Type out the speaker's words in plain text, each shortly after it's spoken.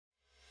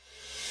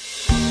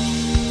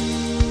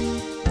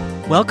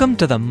Welcome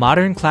to the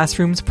Modern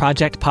Classrooms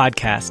Project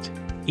podcast.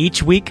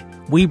 Each week,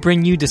 we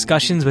bring you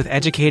discussions with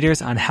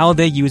educators on how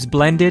they use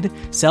blended,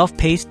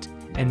 self-paced,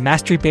 and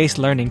mastery-based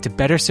learning to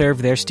better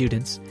serve their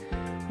students.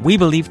 We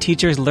believe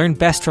teachers learn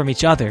best from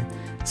each other,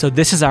 so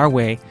this is our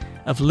way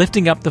of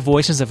lifting up the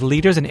voices of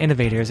leaders and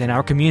innovators in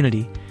our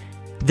community.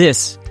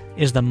 This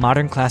is the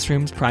Modern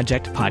Classrooms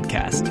Project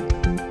podcast.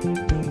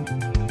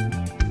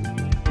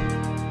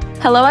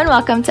 Hello and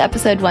welcome to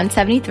episode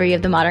 173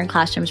 of the Modern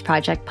Classrooms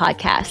Project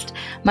podcast.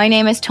 My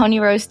name is Tony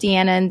Rose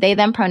Deanna, they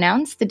them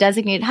pronouns, the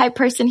designated hype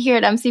person here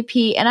at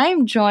MCP, and I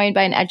am joined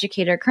by an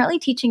educator currently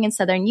teaching in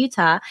Southern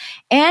Utah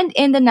and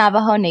in the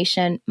Navajo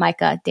Nation,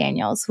 Micah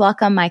Daniels.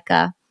 Welcome,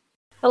 Micah.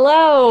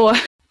 Hello.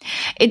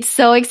 It's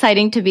so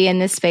exciting to be in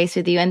this space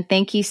with you, and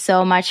thank you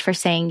so much for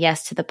saying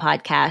yes to the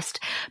podcast.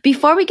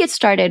 Before we get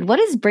started, what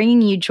is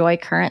bringing you joy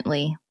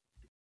currently?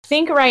 I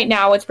think right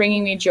now what's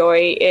bringing me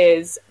joy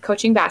is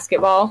coaching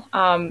basketball.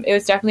 It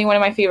was definitely one of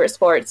my favorite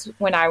sports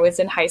when I was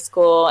in high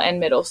school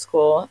and middle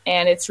school,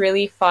 and it's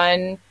really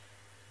fun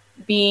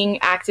being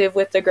active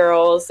with the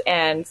girls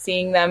and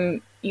seeing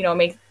them,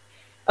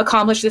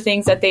 accomplish the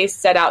things that they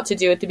set out to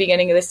do at the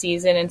beginning of the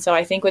season. And so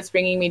I think what's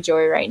bringing me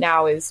joy right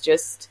now is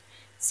just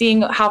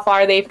seeing how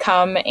far they've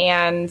come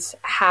and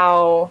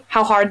how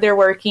hard they're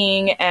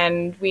working.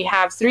 And we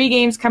have 3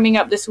 games coming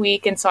up this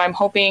week, and so I'm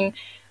hoping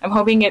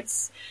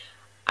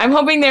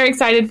they're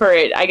excited for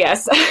it, I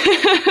guess.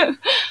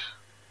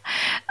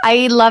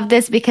 I love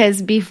this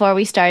because before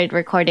we started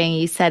recording,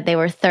 you said they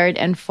were 3rd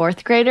and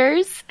 4th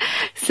graders.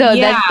 So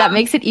yeah. that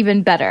makes it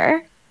even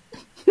better.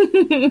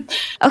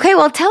 Okay,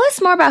 well, tell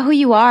us more about who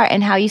you are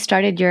and how you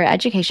started your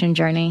education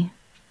journey.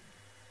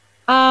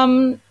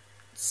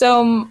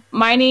 So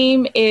my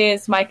name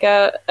is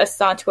Micah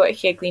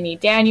Asantua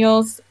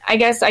Daniels. I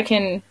guess I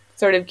can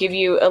sort of give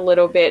you a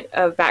little bit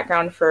of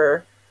background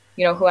for,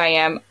 who I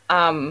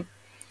am.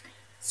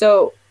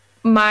 So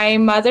my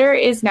mother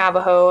is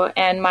Navajo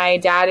and my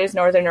dad is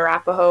Northern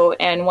Arapaho.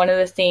 And one of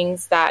the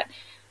things that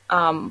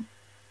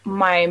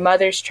my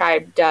mother's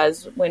tribe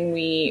does when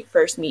we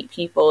first meet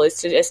people is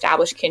to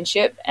establish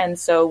kinship. And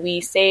so we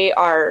say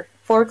our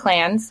 4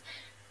 clans.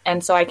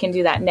 And so I can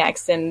do that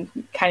next and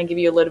kind of give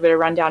you a little bit of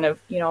rundown of,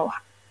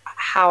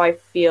 how I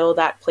feel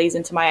that plays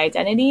into my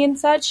identity and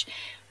such.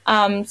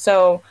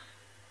 So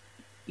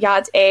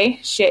Yad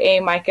She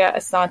Micah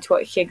Asan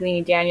Tuat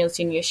Higlini Daniels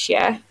in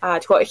Yeshia,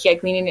 Tuat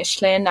Higlini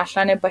Nishlin,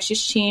 Nashlana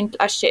Bashishin,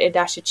 Ashe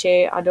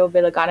Dashache, Ado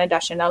Vilagana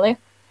Dashanale.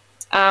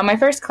 My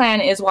first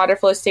clan is Water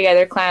Flows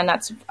Together clan.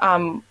 That's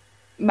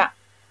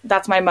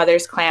my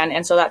mother's clan,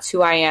 and so that's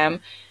who I am.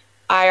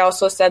 I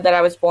also said that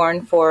I was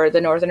born for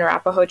the Northern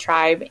Arapaho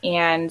tribe,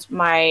 and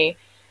my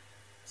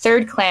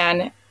 3rd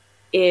clan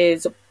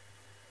is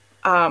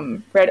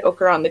Red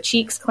Ochre on the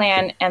Cheeks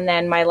clan, and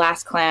then my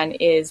last clan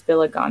is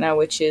Bilagana,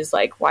 which is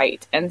like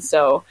white. And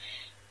so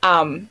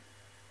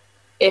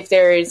if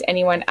there is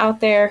anyone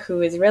out there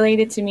who is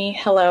related to me,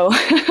 hello.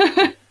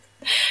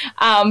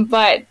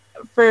 But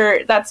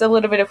that's a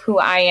little bit of who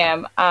I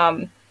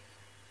am.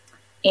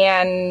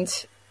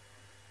 And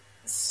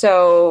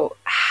so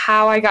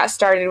how I got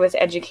started with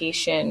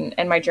education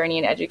and my journey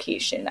in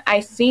education, I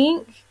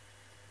think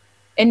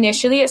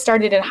initially it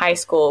started in high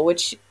school,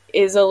 which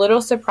is a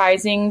little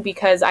surprising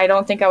because I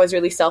don't think I was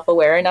really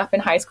self-aware enough in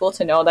high school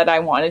to know that I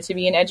wanted to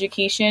be in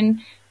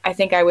education. I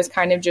think I was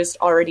kind of just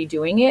already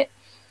doing it.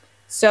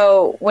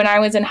 So when I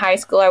was in high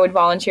school, I would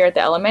volunteer at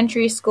the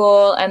elementary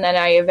school, and then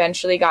I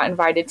eventually got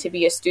invited to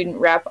be a student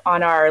rep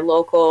on our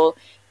local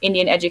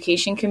Indian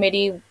Education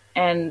Committee.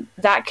 And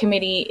that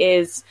committee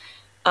is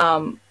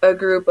a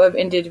group of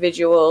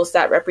individuals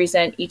that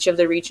represent each of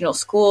the regional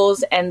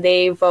schools, and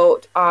they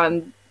vote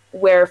on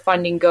where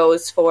funding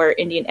goes for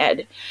Indian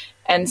Ed.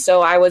 And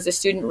so I was a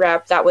student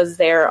rep that was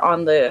there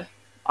on the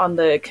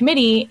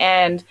committee.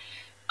 And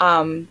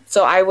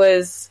so I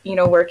was,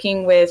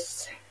 working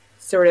with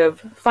sort of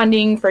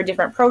funding for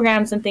different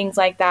programs and things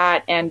like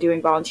that and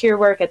doing volunteer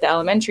work at the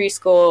elementary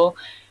school.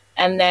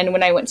 And then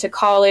when I went to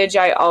college,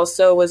 I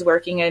also was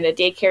working in a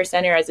daycare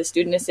center as a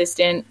student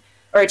assistant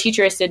or a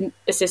teacher assistant,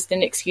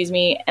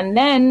 And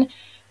then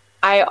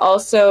I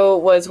also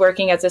was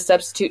working as a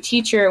substitute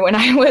teacher when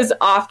I was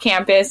off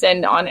campus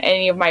and on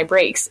any of my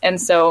breaks. And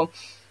so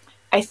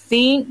I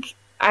think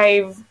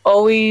I've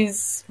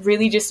always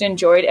really just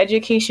enjoyed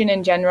education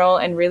in general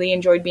and really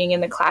enjoyed being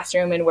in the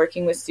classroom and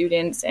working with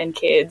students and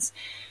kids.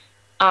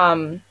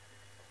 And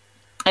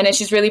it's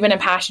just really been a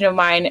passion of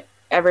mine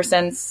ever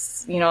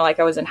since, like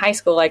I was in high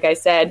school, like I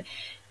said.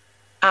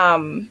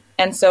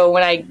 And so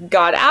when I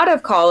got out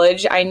of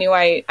college, I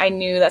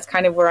knew that's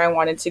kind of where I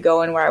wanted to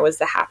go and where I was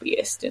the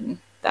happiest. And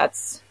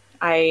next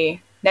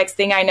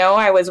thing I know,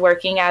 I was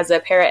working as a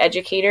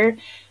paraeducator.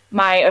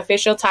 My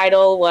official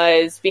title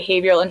was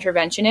behavioral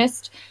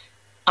interventionist.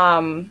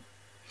 And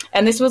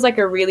this was like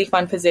a really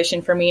fun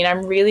position for me. And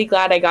I'm really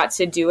glad I got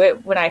to do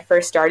it when I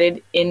first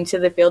started into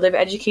the field of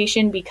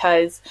education,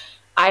 because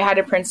I had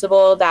a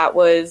principal that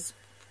was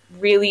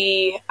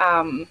really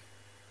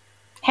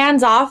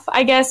hands off,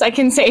 I guess I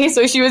can say.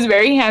 So she was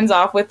very hands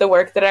off with the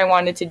work that I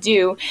wanted to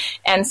do.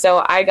 And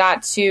so I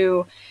got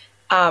to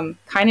kind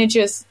of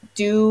just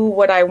do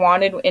what I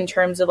wanted in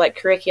terms of like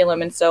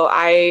curriculum. And so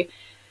I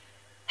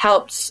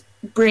helped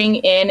bring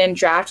in and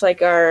draft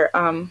like our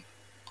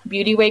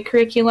Beauty Way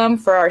curriculum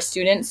for our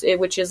students,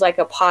 which is like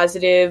a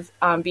positive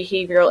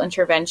behavioral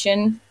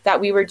intervention that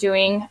we were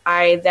doing.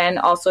 I then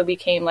also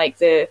became like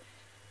the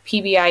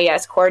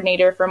PBIS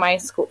coordinator for my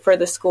school, for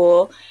the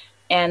school.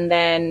 And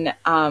then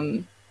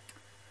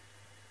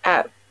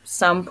at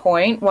some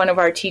point, one of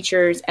our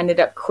teachers ended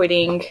up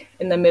quitting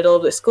in the middle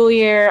of the school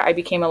year. I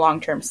became a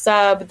long-term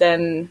sub,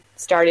 then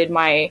started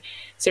my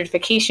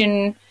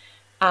certification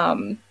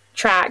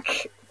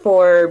track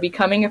for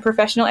becoming a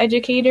professional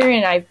educator,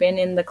 and I've been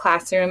in the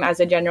classroom as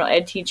a general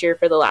ed teacher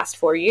for the last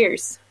 4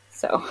 years.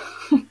 So,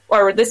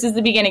 or this is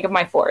the beginning of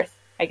my 4th,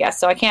 I guess.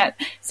 So I can't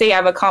say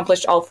I've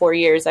accomplished all 4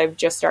 years. I've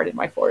just started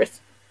my 4th.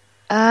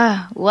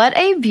 What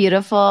a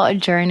beautiful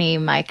journey,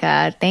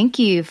 Micah. Thank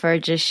you for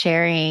just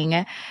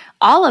sharing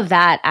all of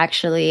that,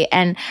 actually.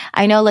 And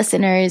I know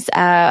listeners,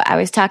 I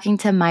was talking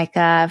to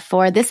Micah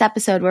for this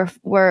episode.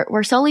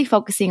 We're solely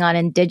focusing on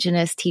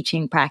Indigenous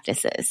teaching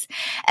practices.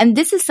 And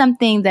this is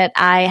something that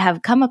I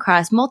have come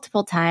across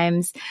multiple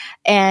times,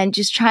 and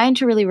just trying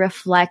to really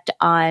reflect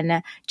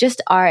on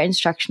just our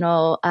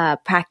instructional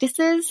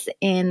practices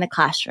in the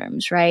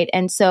classrooms, right?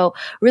 And so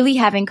really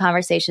having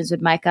conversations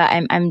with Micah,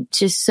 I'm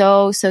just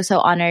so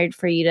honored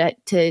for you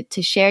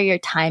to share your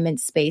time and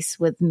space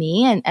with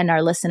me and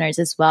our listeners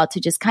as well,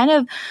 to just kind of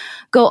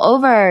go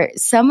over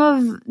some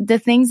of the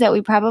things that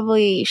we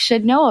probably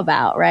should know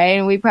about, right?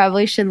 And we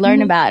probably should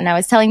learn about. And I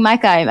was telling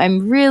Micah,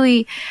 I'm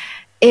really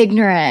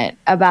ignorant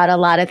about a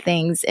lot of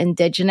things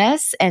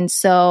Indigenous. And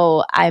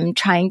so I'm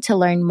trying to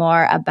learn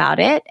more about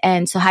it.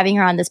 And so having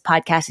her on this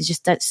podcast is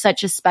just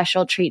such a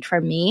special treat for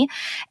me.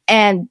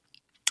 And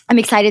I'm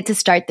excited to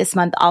start this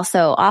month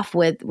also off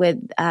with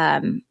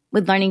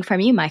learning from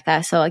you,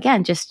 Micah. So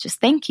again, just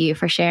thank you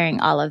for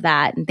sharing all of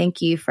that. And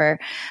thank you for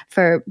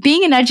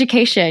being in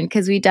education,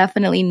 because we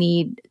definitely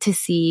need to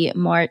see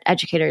more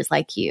educators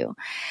like you.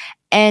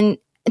 And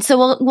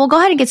so we'll go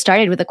ahead and get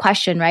started with a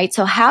question, right?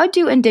 So how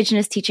do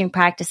Indigenous teaching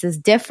practices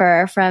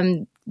differ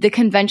from the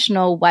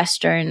conventional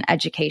Western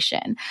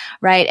education,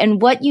 right?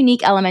 And what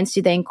unique elements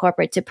do they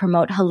incorporate to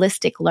promote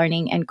holistic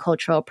learning and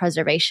cultural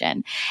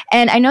preservation?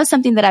 And I know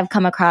something that I've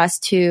come across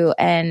too,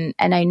 and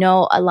I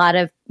know a lot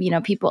of,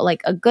 people,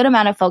 like a good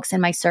amount of folks in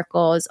my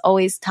circle is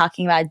always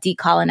talking about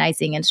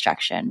decolonizing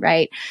instruction,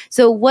 right?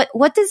 So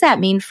what does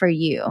that mean for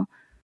you?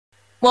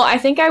 Well, I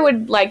think I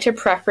would like to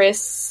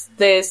preface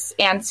this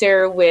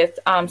answer with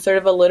sort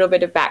of a little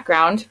bit of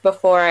background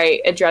before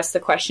I address the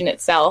question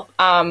itself.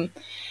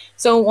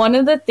 So one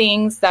of the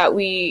things that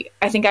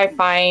I think I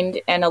find,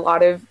 and a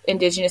lot of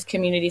Indigenous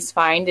communities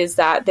find, is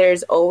that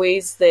there's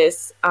always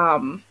this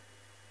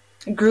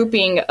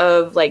grouping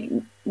of like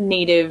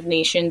Native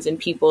nations and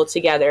people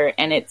together.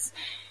 And it's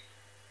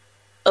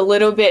a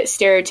little bit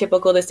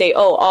stereotypical to say,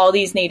 oh, all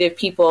these Native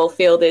people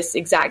feel this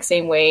exact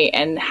same way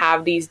and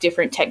have these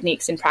different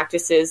techniques and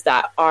practices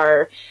that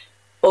are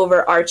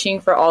overarching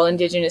for all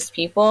Indigenous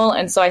people.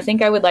 And so I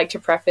think I would like to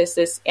preface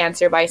this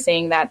answer by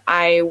saying that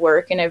I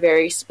work in a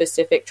very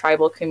specific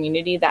tribal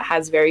community that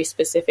has very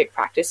specific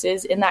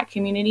practices in that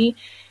community,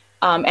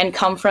 and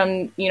come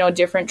from,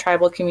 different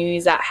tribal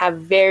communities that have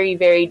very,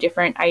 very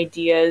different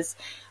ideas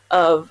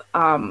of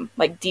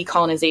like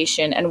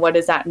decolonization and what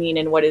does that mean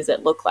and what does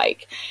it look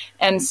like.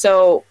 And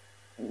so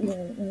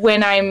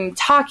when I'm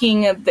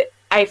talking,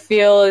 I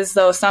feel as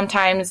though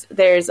sometimes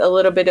there's a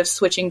little bit of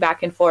switching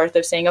back and forth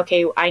of saying,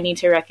 okay, I need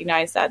to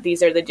recognize that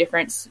these are the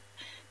different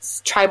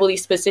tribally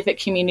specific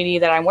community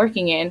that I'm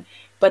working in.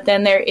 But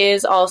then there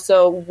is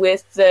also,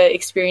 with the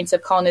experience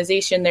of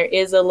colonization, there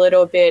is a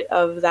little bit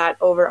of that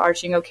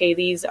overarching, okay,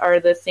 these are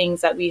the things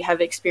that we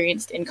have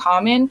experienced in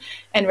common,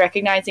 and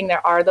recognizing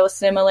there are those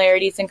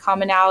similarities and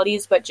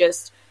commonalities, but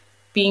just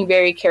being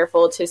very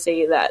careful to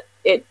say that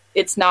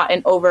it's not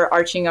an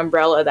overarching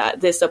umbrella that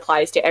this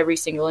applies to every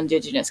single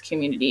Indigenous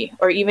community,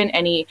 or even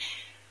any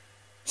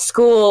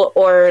school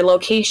or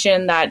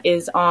location that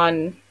is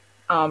on,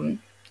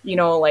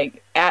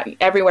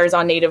 everywhere's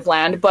on Native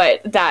land,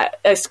 but that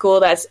a school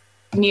that's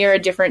near a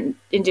different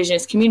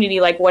Indigenous community,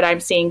 like what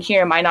I'm saying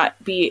here, might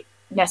not be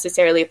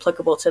necessarily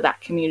applicable to that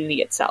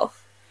community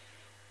itself.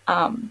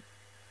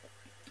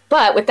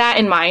 But with that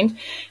in mind,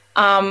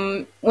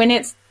 when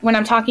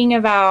I'm talking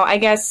about, I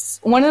guess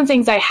one of the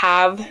things I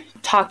have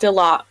talked a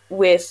lot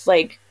with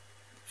like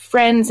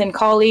friends and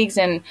colleagues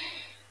and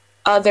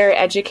other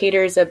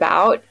educators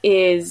about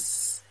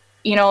is,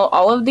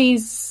 all of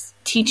these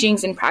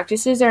teachings and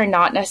practices are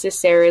not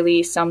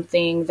necessarily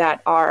something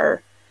that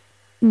are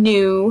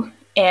new,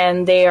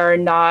 and they are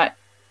not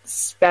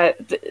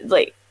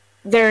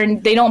they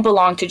don't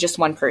belong to just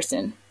one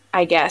person,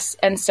 I guess.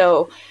 And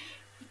so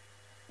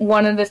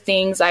one of the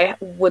things I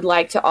would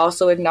like to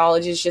also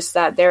acknowledge is just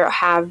that there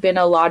have been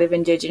a lot of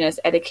Indigenous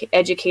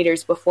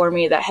educators before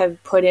me that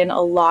have put in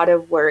a lot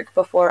of work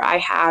before I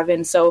have.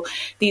 And so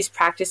these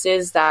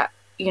practices that,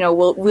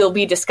 we'll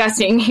be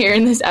discussing here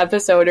in this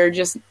episode are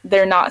just,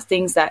 they're not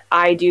things that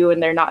I do,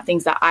 and they're not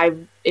things that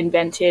I've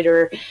invented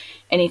or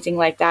anything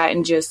like that.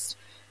 And just,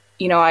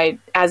 I,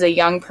 as a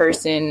young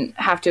person,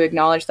 have to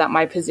acknowledge that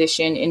my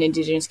position in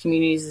Indigenous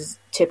communities is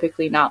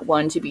typically not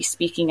one to be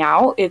speaking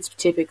out. It's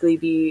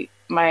typically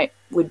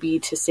would be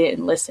to sit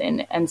and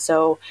listen. And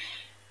so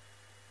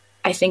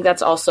I think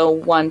that's also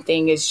one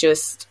thing, is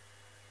just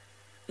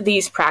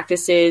these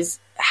practices,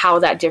 how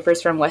that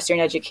differs from Western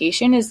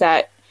education is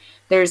that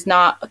there's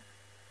not,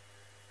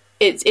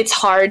 it's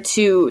hard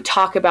to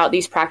talk about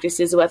these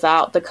practices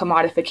without the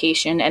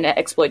commodification and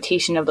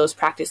exploitation of those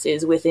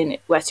practices within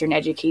Western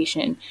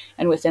education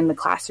and within the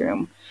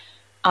classroom.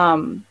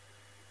 And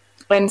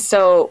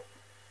so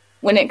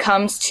when it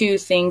comes to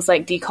things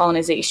like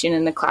decolonization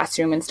in the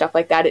classroom and stuff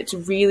like that, it's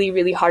really,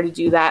 really hard to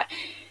do that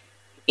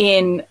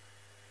in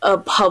a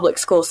public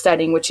school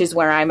setting, which is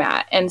where I'm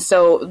at. And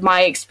so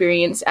my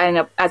experience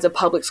as a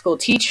public school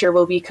teacher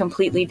will be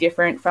completely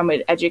different from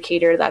an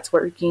educator that's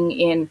working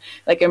in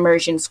like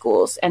immersion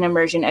schools and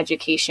immersion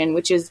education,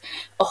 which is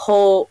a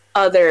whole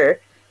other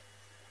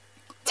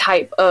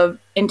type of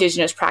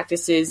Indigenous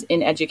practices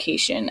in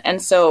education. And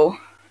so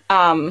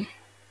I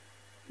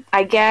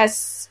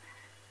guess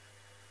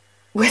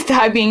with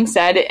that being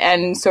said,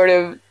 and sort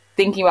of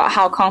thinking about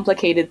how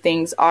complicated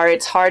things are,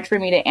 it's hard for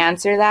me to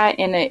answer that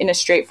in a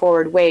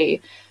straightforward way.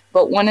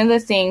 But one of the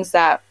things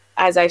that,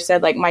 as I've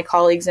said, like my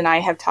colleagues and I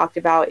have talked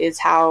about, is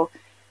how,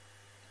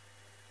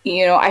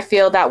 I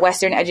feel that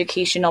Western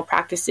educational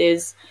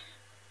practices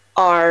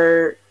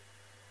are,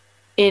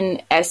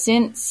 in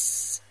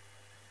essence,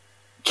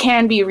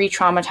 can be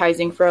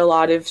re-traumatizing for a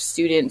lot of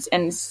students,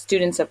 and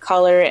students of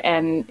color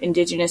and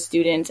Indigenous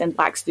students and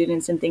Black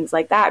students and things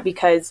like that,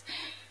 because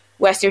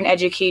Western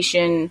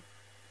education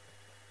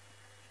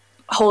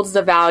holds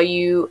the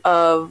value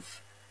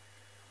of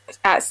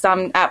at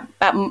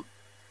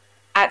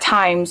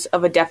times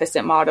of a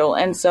deficit model.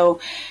 And so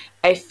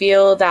I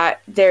feel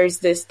that there's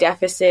this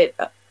deficit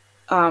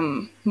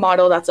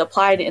model that's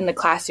applied in the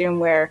classroom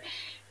where,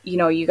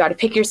 you got to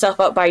pick yourself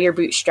up by your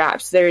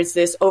bootstraps. There's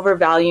this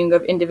overvaluing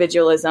of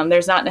individualism.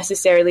 There's not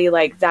necessarily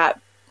like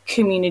that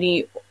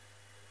community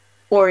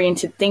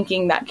oriented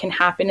thinking that can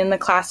happen in the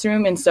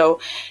classroom. And so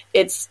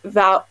it's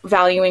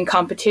valuing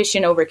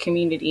competition over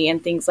community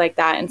and things like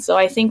that. And so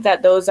I think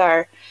that those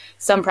are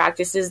some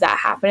practices that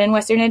happen in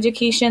Western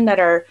education that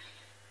are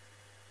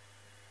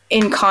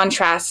in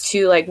contrast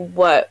to like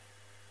what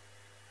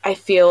I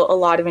feel a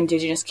lot of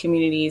Indigenous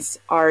communities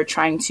are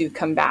trying to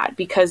combat,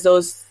 because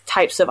those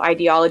types of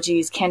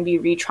ideologies can be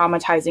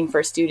re-traumatizing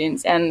for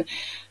students. And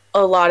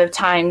a lot of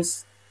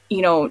times,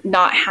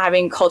 not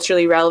having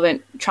culturally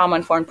relevant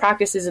trauma-informed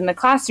practices in the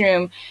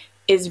classroom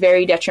is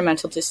very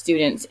detrimental to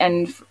students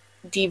and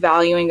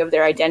devaluing of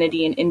their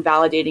identity and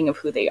invalidating of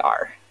who they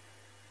are.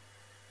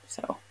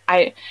 So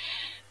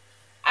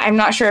I'm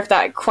not sure if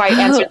that quite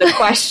answered the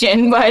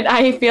question, but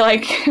I feel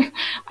like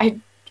I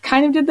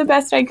kind of did the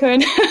best I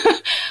could.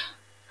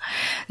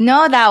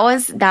 No, that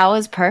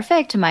was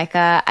perfect,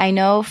 Micah. I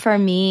know for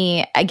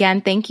me,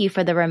 again, thank you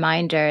for the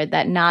reminder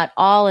that not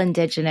all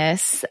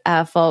Indigenous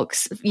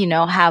folks,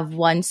 have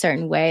one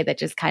certain way that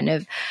just kind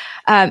of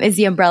is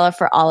the umbrella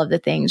for all of the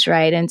things,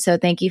 right? And so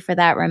thank you for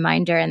that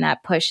reminder and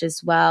that push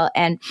as well.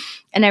 And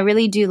I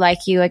really do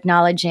like you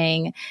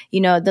acknowledging,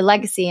 the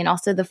legacy and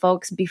also the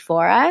folks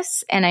before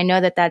us. And I know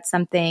that that's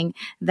something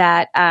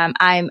that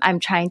I'm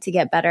trying to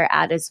get better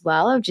at as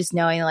well, of just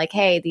knowing like,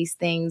 hey, these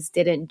things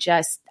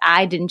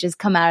I didn't just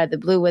come out of the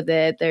blue with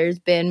it. There's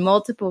been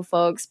multiple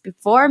folks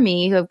before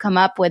me who have come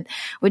up with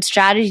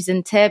strategies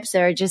and tips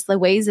or just the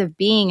ways of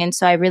being. And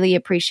so I really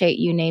appreciate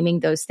you naming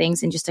those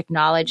things and just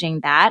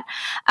acknowledging that.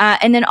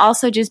 And then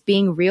also just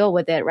being real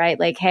with it, right?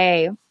 Like,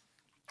 hey,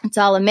 it's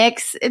all a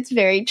mix. It's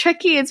very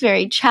tricky. It's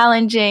very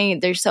challenging.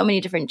 There's so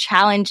many different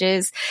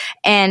challenges,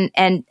 and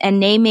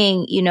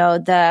naming,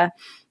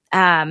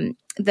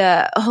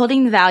 the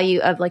holding the value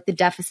of like the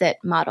deficit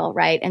model,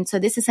 right? And so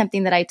this is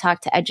something that I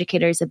talk to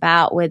educators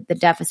about with the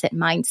deficit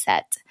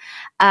mindset,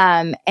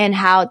 and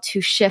how to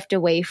shift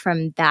away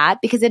from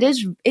that, because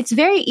it's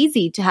very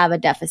easy to have a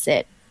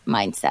deficit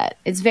mindset.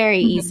 It's very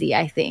easy,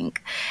 I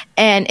think.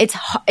 And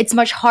it's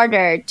much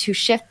harder to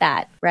shift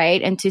that,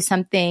 right? Into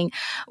something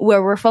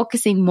where we're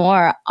focusing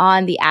more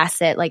on the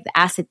asset, like the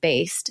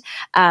asset-based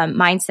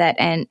mindset,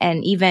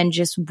 and even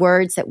just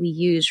words that we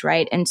use,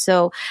 right? And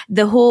so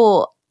the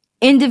whole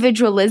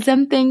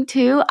individualism thing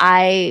too,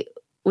 I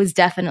was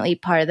definitely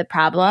part of the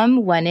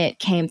problem when it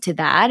came to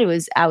that.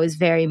 I was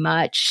very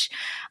much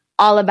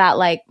all about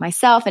like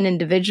myself and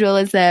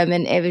individualism.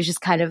 And it was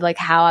just kind of like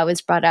how I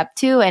was brought up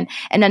too. And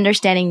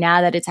understanding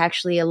now that it's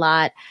actually a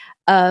lot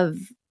of,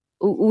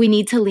 we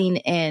need to lean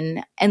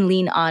in and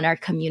lean on our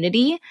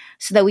community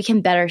so that we can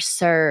better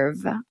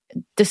serve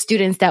the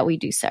students that we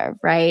do serve,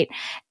 right?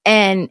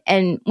 And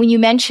when you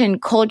mention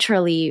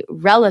culturally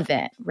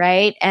relevant,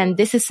 right? And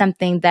this is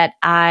something that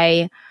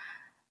I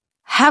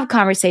have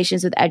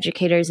conversations with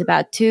educators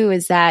about too,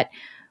 is that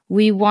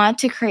we want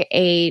to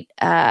create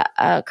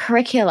a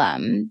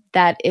curriculum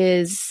that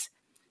is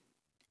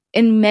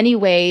in many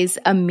ways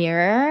a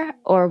mirror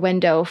or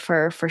window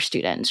for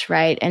students,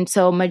 right? And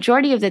so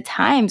majority of the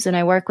times when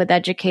I work with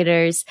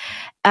educators,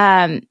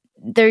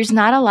 there's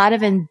not a lot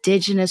of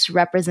Indigenous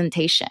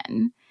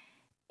representation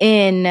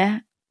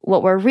in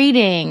what we're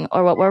reading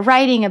or what we're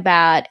writing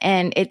about.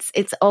 And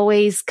it's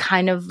always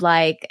kind of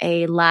like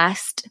a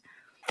last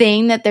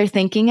thing that they're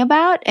thinking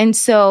about. And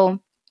so,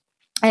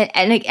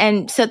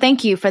 and so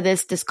thank you for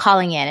this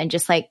calling in and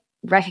just like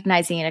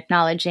recognizing and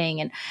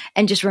acknowledging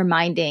and just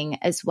reminding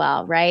as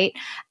well. Right.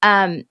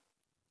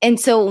 And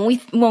so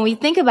when we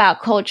think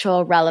about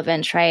cultural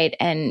relevance, right,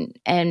 and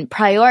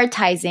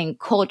prioritizing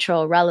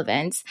cultural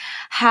relevance,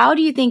 how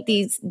do you think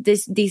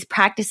these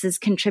practices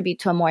contribute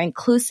to a more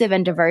inclusive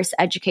and diverse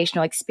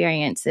educational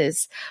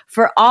experiences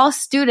for all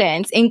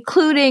students,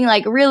 including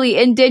like really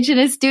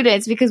Indigenous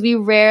students? Because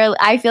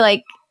I feel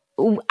like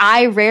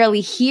I rarely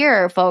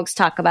hear folks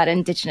talk about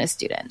Indigenous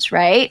students,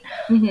 right?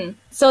 Mm-hmm.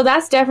 So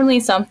that's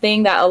definitely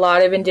something that a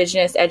lot of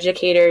Indigenous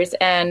educators,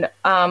 and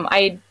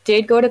I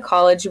did go to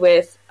college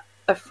with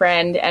a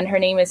friend, and her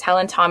name is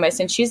Helen Thomas,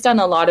 and she's done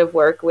a lot of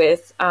work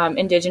with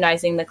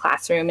indigenizing the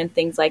classroom and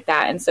things like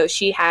that. And so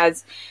she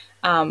has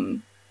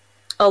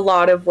a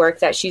lot of work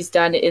that she's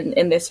done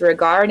in this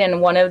regard.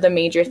 And one of the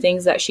major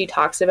things that she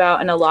talks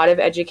about, and a lot of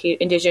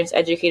Indigenous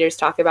educators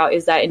talk about,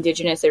 is that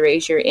Indigenous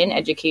erasure in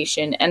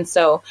education. And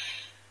so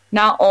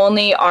not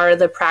only are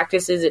the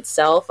practices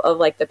itself of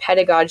like the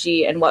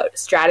pedagogy and what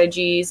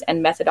strategies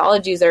and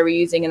methodologies are we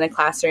using in the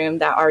classroom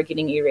that are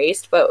getting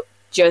erased, but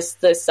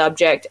just the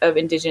subject of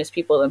Indigenous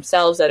people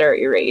themselves that are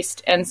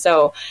erased. And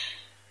so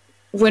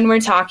when we're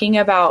talking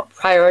about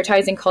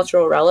prioritizing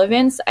cultural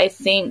relevance, I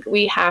think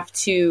we have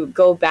to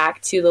go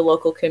back to the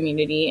local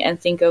community and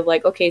think of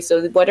like, okay,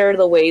 so what are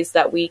the ways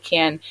that we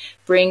can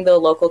bring the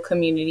local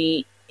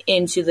community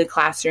into the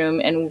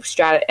classroom and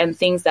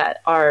things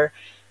that are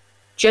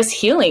just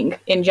healing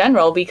in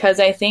general? Because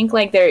I think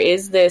like there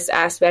is this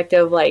aspect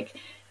of like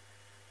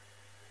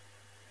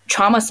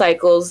trauma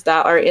cycles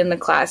that are in the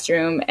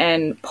classroom,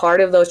 and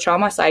part of those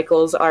trauma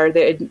cycles are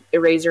the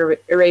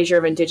erasure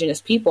of Indigenous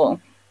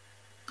people.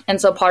 And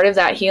so part of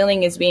that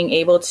healing is being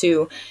able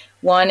to,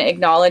 one,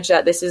 acknowledge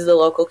that this is the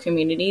local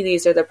community,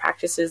 these are the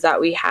practices that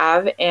we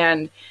have,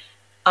 and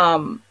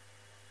that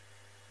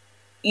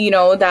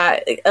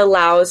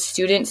allows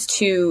students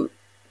to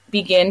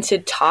begin to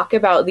talk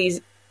about these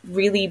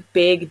really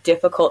big,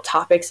 difficult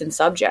topics and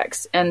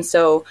subjects. And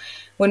so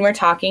when we're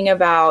talking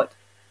about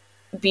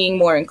being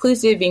more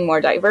inclusive, being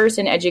more diverse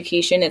in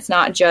education, it's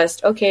not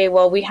just, okay,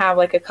 well, we have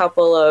like a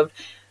couple of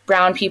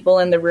brown people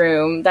in the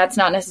room. That's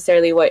not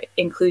necessarily what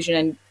inclusion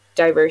and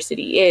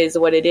diversity is.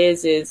 What it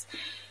is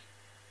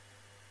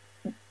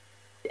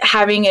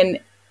having an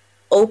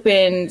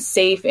open,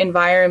 safe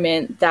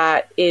environment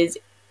that is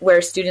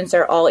where students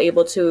are all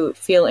able to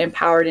feel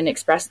empowered and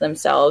express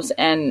themselves.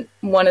 And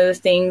one of the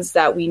things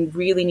that we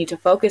really need to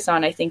focus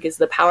on, I think, is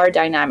the power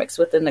dynamics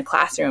within the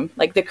classroom.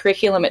 Like the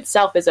curriculum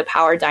itself is a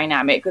power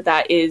dynamic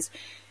that is,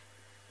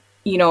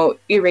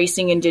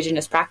 erasing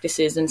Indigenous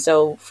practices. And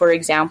so, for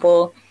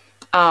example,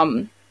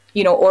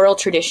 oral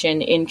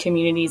tradition in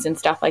communities and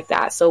stuff like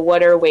that. So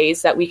what are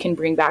ways that we can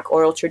bring back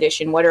oral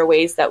tradition? What are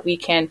ways that we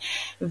can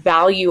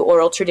value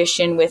oral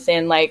tradition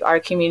within like our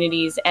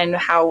communities? And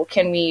how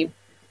can we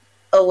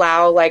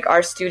allow like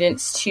our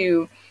students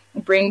to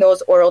bring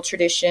those oral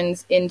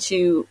traditions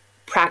into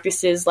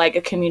practices like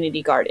a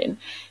community garden?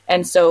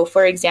 And so,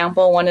 for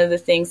example, one of the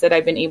things that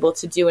I've been able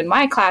to do in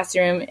my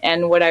classroom,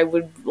 and what I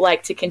would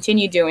like to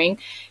continue doing,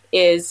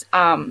 is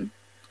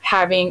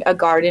having a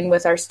garden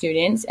with our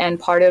students. And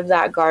part of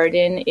that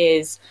garden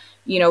is,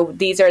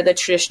 these are the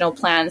traditional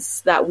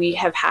plants that we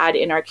have had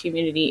in our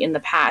community in the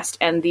past.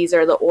 And these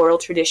are the oral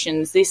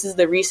traditions. This is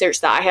the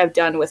research that I have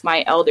done with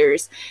my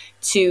elders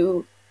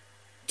to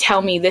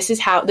tell me this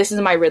is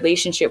my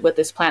relationship with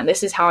this plant.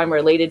 This is how I'm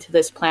related to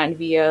this plant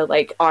via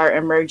like our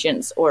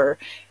emergence or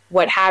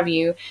what have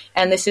you.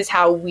 And this is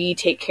how we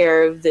take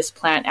care of this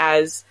plant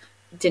as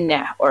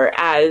Diné or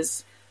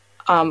as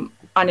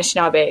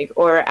Anishinaabe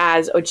or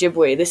as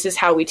Ojibwe. This is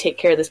how we take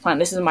care of this plant.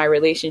 This is my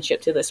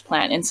relationship to this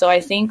plant. And so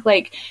I think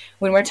like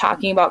when we're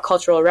talking about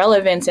cultural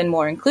relevance and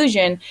more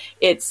inclusion,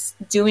 it's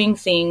doing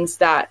things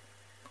that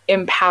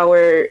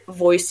empower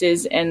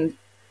voices and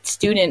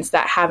students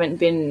that haven't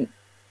been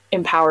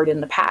empowered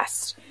in the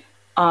past.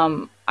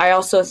 I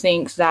also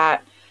think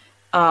that,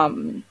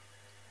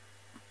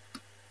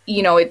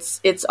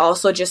 it's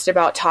also just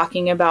about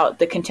talking about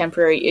the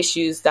contemporary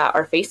issues that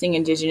are facing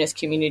Indigenous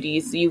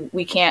communities.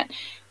 We can't,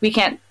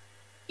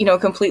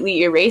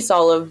 completely erase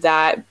all of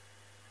that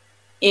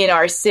in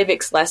our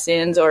civics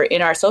lessons or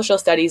in our social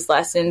studies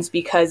lessons,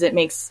 because it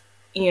makes,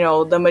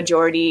 the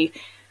majority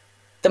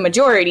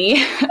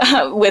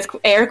with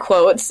air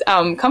quotes,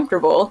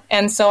 comfortable.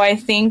 And so I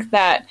think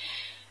that,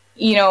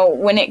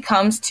 when it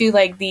comes to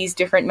like these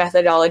different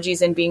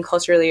methodologies and being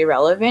culturally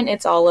relevant,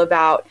 it's all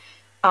about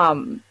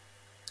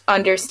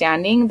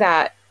understanding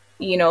that,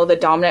 the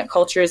dominant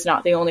culture is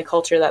not the only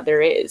culture that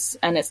there is,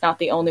 and it's not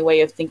the only way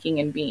of thinking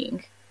and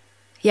being.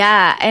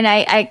 Yeah.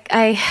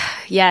 And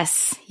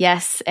yes.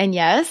 And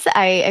yes,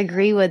 I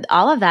agree with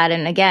all of that.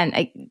 And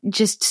again,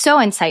 just so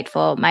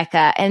insightful,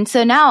 Micah. And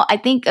so now I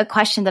think a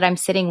question that I'm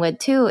sitting with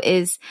too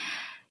is,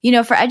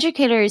 for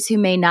educators who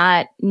may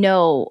not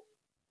know,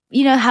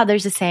 how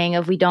there's a saying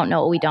of we don't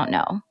know what we don't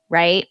know,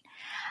 right?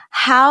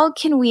 How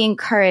can we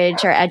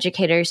encourage our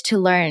educators to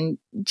learn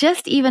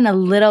just even a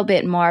little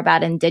bit more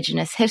about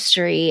Indigenous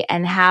history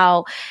and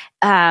how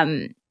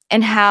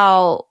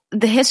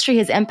the history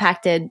has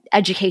impacted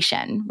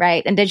education,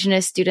 right?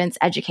 Indigenous students'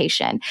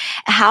 education.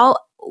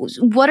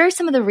 What are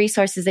some of the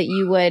resources that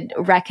you would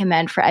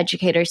recommend for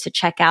educators to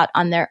check out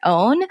on their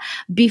own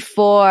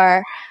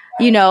before,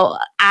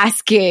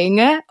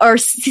 asking or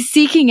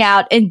seeking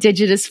out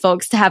Indigenous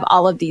folks to have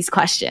all of these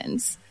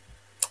questions?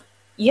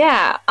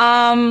 Yeah.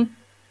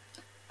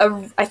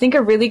 I think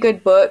a really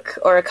good book,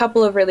 or a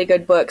couple of really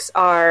good books,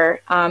 are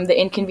The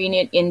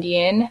Inconvenient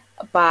Indian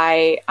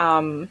by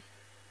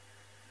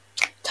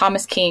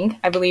Thomas King,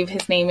 I believe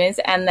his name is,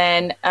 and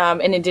then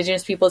An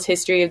Indigenous People's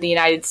History of the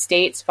United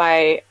States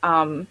by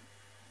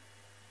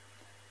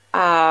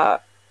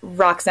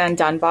Roxanne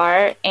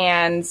Dunbar.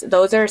 And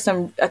those are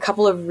a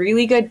couple of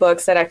really good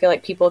books that I feel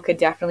like people could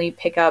definitely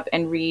pick up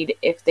and read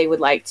if they would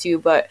like to.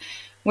 But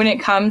when it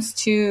comes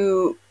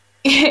to,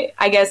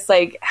 I guess,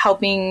 like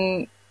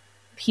helping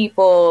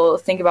people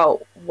think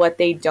about what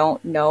they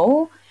don't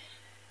know,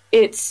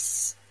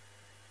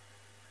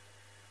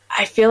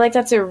 I feel like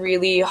that's a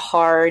really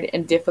hard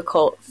and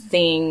difficult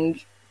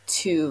thing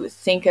to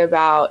think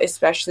about,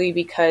 especially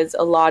because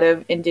a lot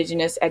of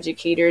Indigenous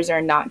educators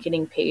are not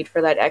getting paid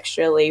for that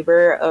extra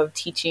labor of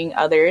teaching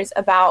others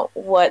about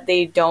what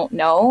they don't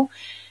know.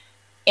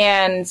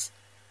 And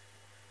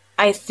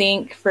I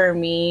think for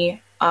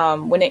me,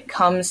 when it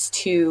comes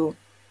to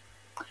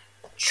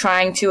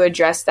trying to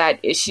address that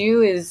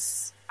issue,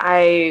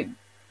 I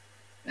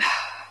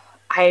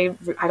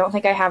don't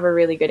think I have a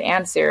really good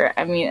answer.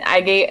 I mean,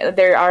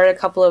 there are a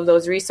couple of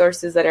those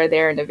resources that are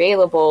there and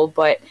available,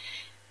 but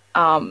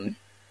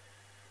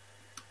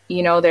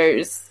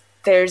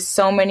there's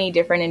so many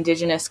different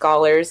Indigenous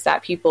scholars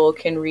that people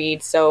can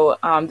read. So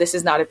This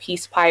Is Not a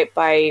Peace Pipe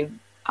by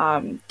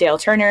Dale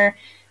Turner.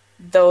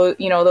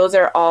 Those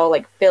are all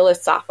like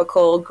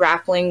philosophical,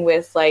 grappling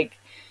with like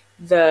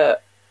the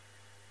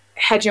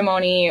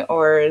hegemony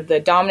or the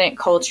dominant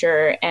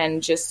culture,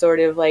 and just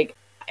sort of like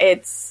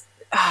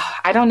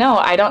I don't know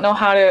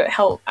how to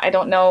help. I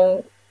don't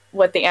know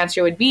what the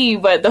answer would be,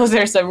 but those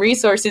are some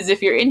resources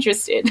if you're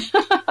interested.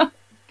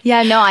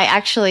 Yeah, no,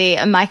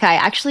 Micah, I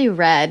actually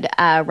read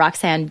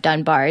Roxanne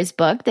Dunbar's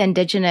book, The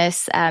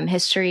Indigenous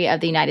History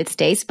of the United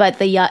States, but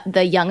the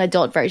young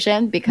adult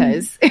version,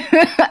 because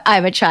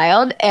I'm a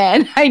child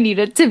and I need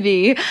it to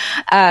be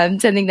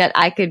something that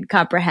I could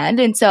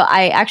comprehend. And so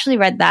I actually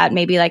read that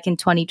maybe like in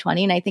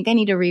 2020, and I think I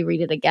need to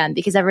reread it again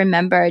because I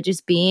remember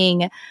just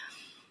being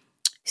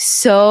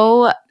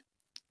so,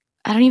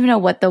 I don't even know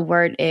what the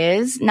word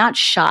is, not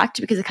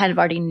shocked because I kind of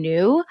already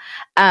knew.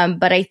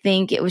 But I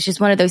think it was just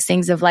one of those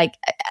things of like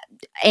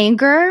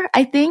anger,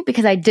 I think,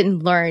 because I didn't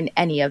learn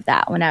any of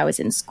that when I was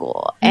in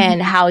school. Mm-hmm.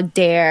 And how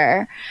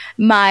dare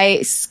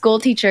my school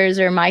teachers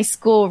or my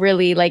school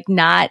really like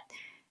not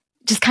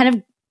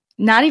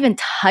even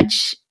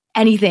touch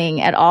anything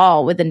at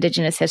all with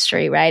Indigenous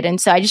history. Right. And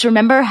so I just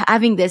remember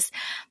having this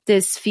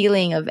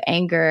feeling of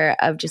anger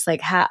of just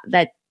like how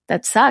that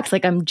sucks.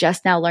 Like I'm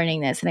just now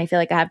learning this and I feel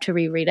like I have to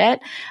reread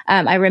it.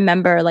 I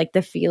remember like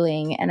the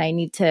feeling, and I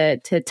need to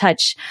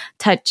touch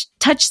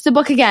the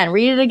book again,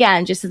 read it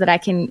again, just so that I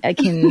can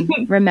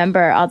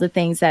remember all the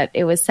things that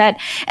it was said.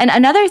 And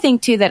another thing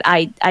too that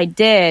I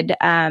did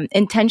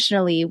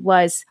intentionally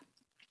was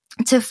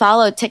to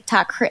follow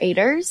TikTok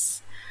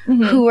creators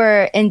who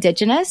were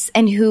Indigenous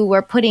and who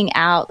were putting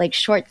out like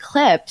short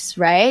clips,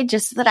 right?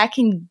 Just so that I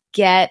can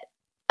get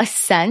a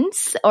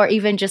sense or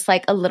even just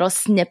like a little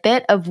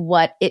snippet of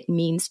what it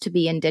means to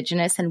be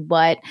Indigenous and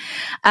what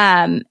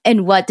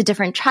the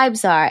different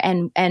tribes are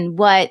and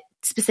what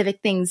specific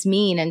things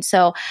mean. And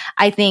so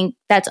I think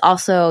that's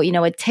also,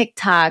 with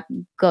TikTok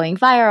going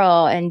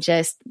viral and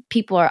just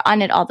people are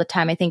on it all the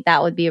time, I think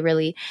that would be a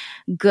really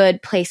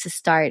good place to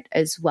start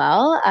as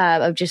well,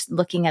 of just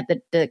looking at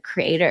the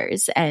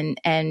creators and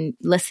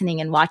listening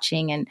and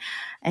watching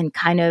and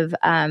kind of,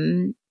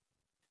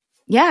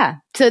 yeah.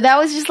 So that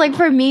was just like,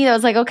 for me, I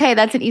was like, okay,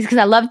 that's an easy, because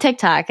I love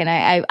TikTok and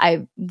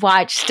I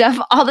watch stuff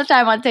all the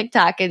time on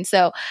TikTok. And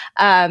so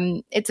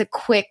it's a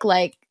quick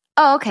like,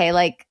 oh, okay,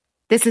 like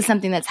this is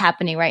something that's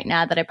happening right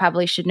now that I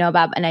probably should know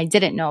about and I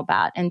didn't know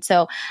about. And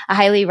so I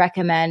highly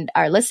recommend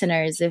our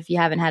listeners, if you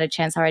haven't had a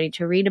chance already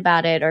to read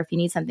about it, or if you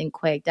need something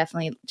quick,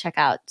 definitely check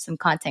out some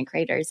content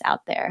creators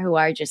out there who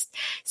are just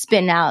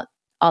spitting out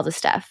all the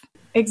stuff.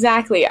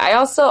 Exactly. I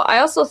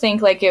also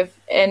think like if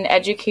an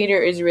educator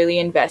is really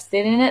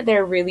invested in it,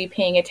 they're really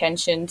paying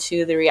attention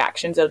to the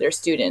reactions of their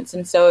students.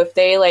 And so if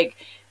they like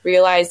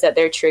realize that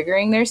they're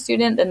triggering their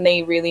student, then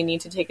they really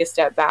need to take a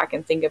step back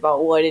and think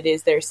about what it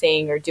is they're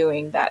saying or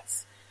doing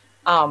that's,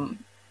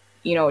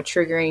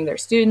 triggering their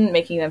student,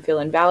 making them feel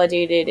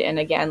invalidated. And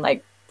again,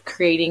 like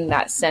creating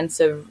that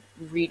sense of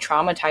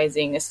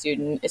re-traumatizing a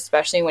student,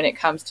 especially when it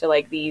comes to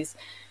like these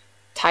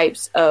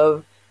types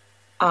of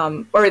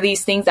or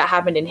these things that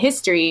happened in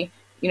history,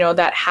 you know,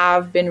 that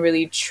have been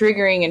really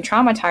triggering and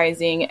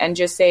traumatizing, and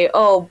just say,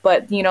 oh,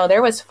 but, you know,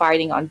 there was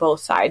fighting on both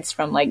sides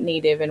from like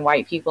Native and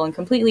white people, and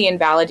completely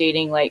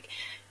invalidating like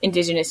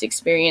Indigenous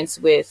experience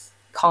with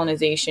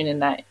colonization,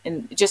 and that,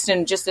 and just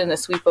in the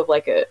sweep of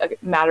like a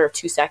matter of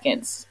 2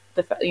 seconds,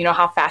 you know,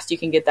 how fast you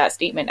can get that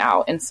statement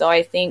out. And so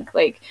I think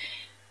like,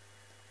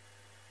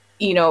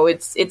 you know,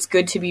 it's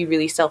good to be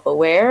really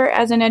self-aware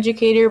as an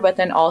educator, but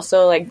then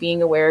also like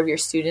being aware of your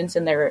students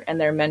and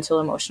their mental,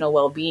 emotional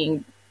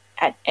well-being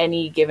at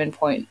any given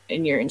point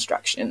in your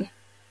instruction.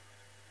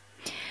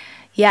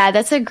 Yeah,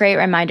 that's a great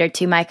reminder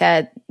too,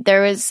 Micah.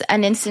 There was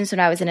an instance when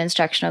I was an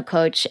instructional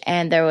coach,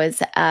 and there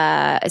was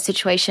a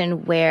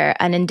situation where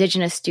an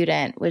Indigenous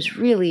student was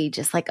really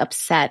just like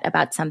upset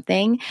about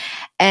something.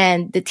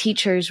 And the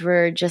teachers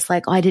were just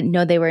like, oh, I didn't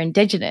know they were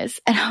Indigenous.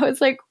 And I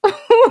was like,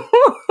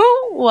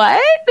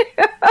 what?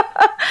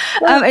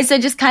 And so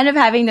just kind of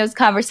having those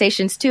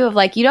conversations too of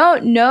like, you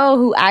don't know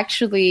who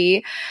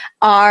actually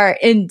are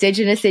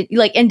Indigenous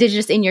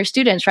in your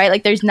students, right?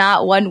 Like there's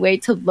not one way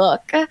to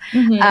look.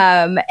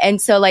 Mm-hmm.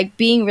 And so like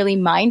being really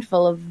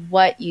mindful of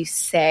what you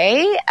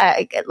say,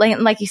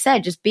 like you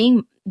said, just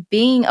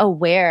being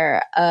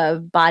aware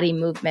of body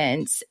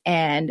movements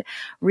and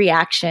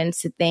reactions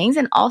to things,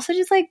 and also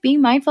just like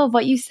being mindful of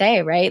what you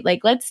say, right?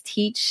 Like let's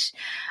teach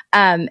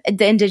the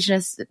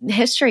Indigenous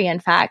history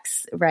and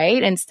facts,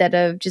 right? Instead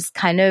of just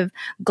kind of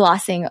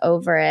glossing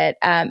over it.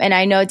 And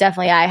I know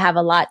definitely I have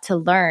a lot to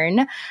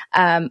learn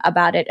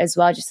about it as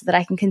well, just so that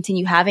I can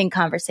continue having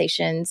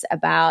conversations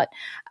about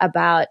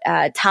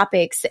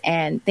topics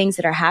and things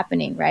that are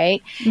happening,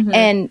 right?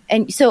 Mm-hmm.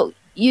 And so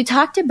you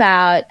talked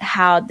about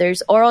how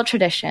there's oral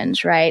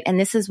traditions, right? And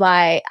this is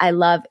why I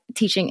love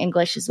teaching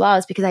English as well,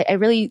 is because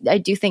I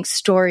do think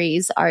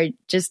stories are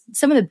just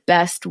some of the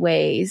best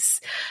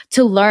ways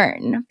to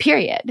learn,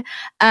 period.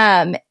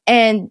 And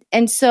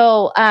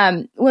so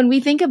when we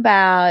think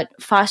about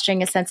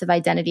fostering a sense of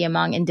identity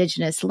among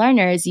Indigenous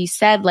learners, you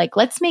said like,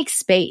 let's make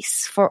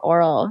space for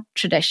oral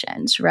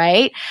traditions,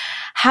 right?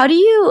 How do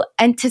you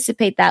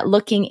anticipate that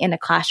looking in a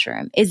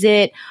classroom? Is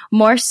it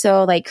more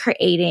so like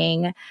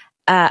creating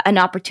an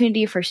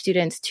opportunity for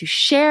students to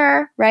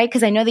share, right?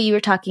 Because I know that you were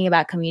talking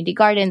about community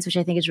gardens, which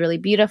I think is really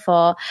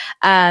beautiful.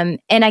 And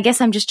I guess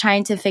I'm just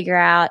trying to figure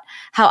out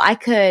how I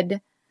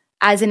could,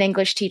 as an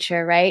English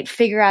teacher, right,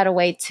 figure out a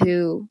way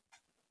to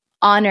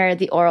honor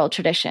the oral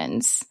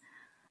traditions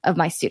of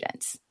my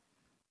students.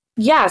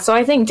 Yeah, so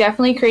I think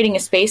definitely creating a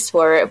space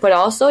for it, but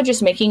also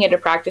just making it a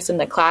practice in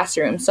the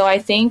classroom. So I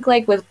think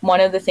like with one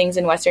of the things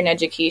in Western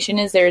education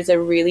is there's a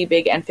really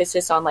big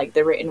emphasis on like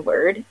the written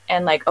word,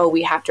 and like, oh,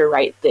 we have to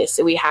write this.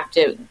 We have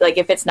to, like,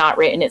 if it's not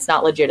written, it's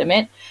not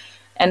legitimate.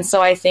 And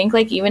so I think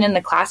like even in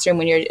the classroom,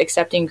 when you're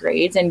accepting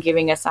grades and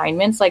giving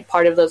assignments, like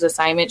part of those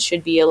assignments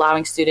should be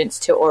allowing students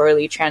to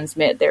orally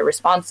transmit their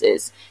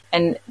responses,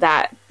 and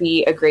that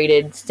be a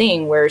graded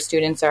thing where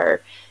students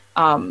are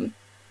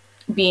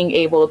being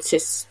able to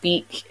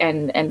speak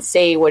and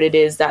say what it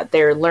is that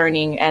they're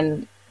learning,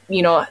 and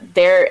you know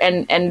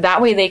and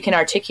that way they can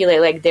articulate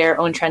like their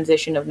own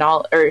transition of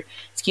knowledge, or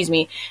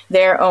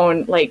their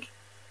own like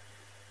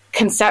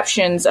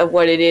conceptions of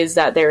what it is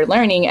that they're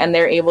learning, and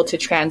they're able to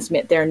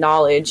transmit their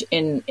knowledge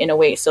in a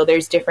way. So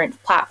there's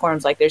different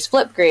platforms, like there's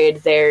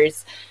Flipgrid,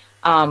 there's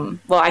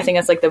I think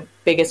that's like the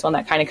biggest one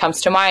that kind of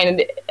comes to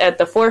mind at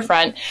the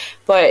forefront.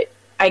 But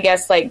I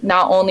guess like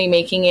not only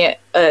making it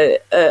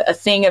a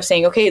thing of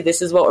saying, okay,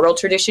 this is what oral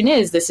tradition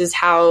is, this is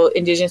how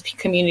Indigenous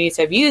communities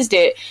have used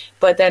it,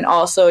 but then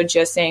also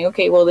just saying,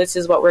 okay, well, this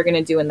is what we're going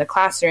to do in the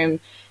classroom.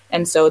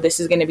 And so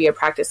this is going to be a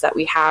practice that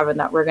we have and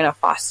that we're going to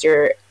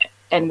foster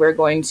and we're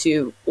going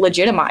to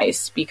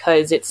legitimize,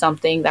 because it's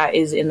something that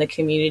is in the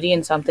community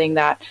and something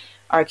that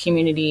our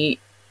community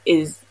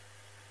is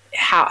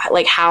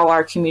how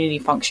our community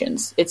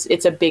functions.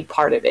 It's a big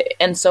part of it.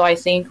 And so I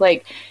think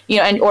like, you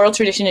know, and oral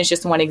tradition is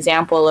just one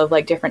example of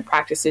like different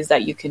practices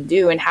that you can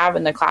do and have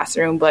in the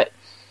classroom. But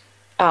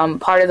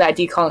part of that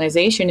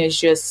decolonization is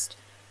just,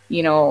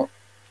 you know,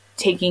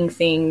 taking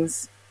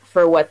things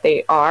for what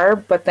they are,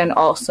 but then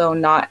also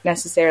not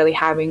necessarily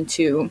having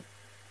to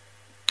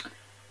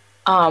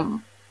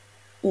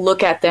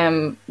look at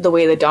them the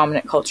way the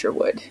dominant culture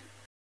would.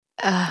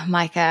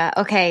 Micah.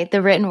 Okay.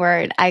 The written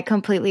word. I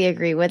completely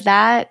agree with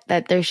that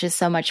there's just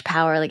so much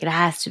power. Like it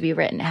has to be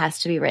written. It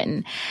has to be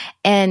written.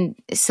 And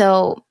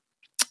so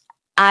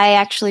I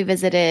actually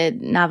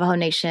visited Navajo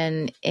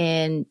Nation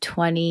in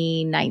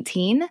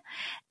 2019.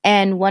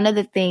 And one of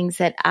the things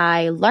that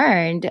I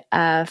learned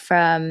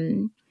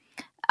from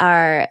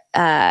our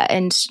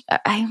and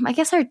I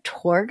guess our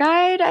tour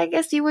guide, I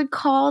guess you would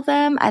call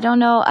them. I don't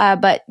know,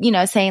 but you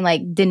know, saying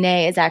like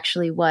Dene is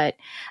actually what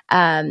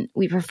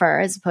we prefer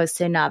as opposed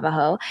to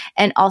Navajo,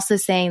 and also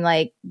saying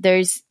like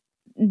there's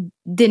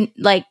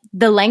like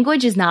the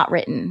language is not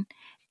written,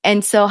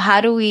 and so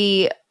how do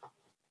we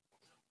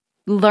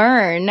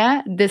learn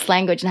this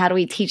language and how do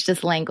we teach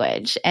this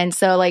language? And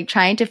so like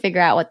trying to figure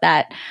out what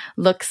that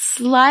looks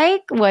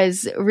like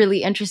was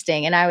really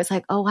interesting. And I was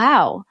like, oh,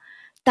 wow,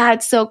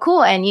 that's so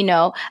cool. And,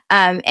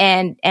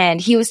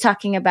 and he was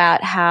talking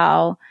about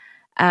how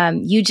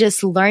you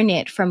just learn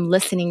it from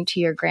listening to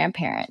your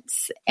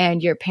grandparents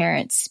and your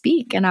parents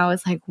speak. And I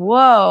was like,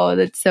 whoa,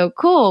 that's so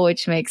cool,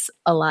 which makes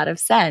a lot of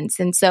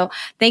sense. And so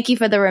thank you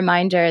for the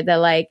reminder that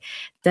like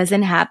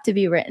doesn't have to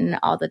be written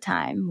all the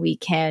time. We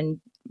can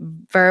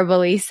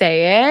verbally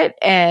say it,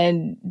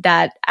 and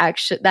that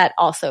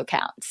also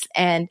counts.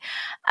 And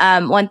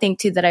one thing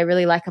too that I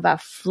really like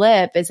about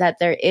Flip is that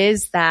there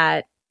is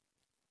that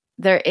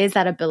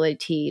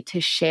ability to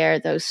share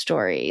those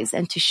stories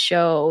and to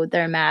show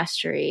their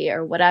mastery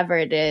or whatever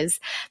it is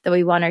that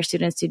we want our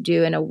students to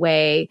do in a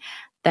way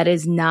that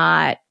is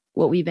not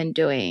what we've been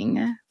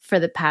doing for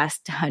the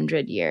past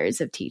 100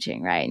 years of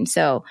teaching, right? And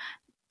so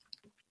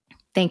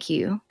thank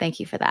you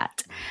for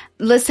that.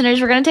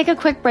 Listeners, we're going to take a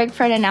quick break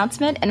for an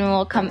announcement, and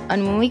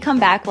when we come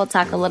back, we'll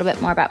talk a little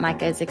bit more about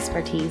Micah's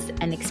expertise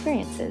and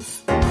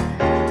experiences.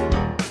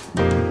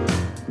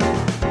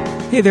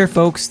 Hey there,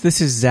 folks. This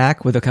is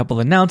Zach with a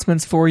couple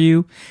announcements for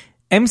you.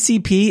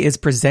 MCP is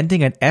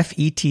presenting at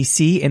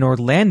FETC in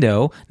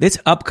Orlando this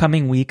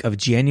upcoming week of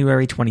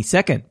January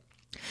 22nd.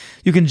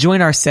 You can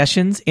join our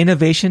sessions.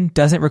 Innovation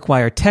doesn't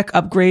require tech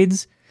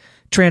upgrades,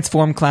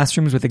 transform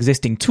classrooms with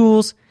existing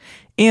tools,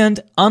 and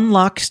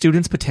unlock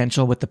students'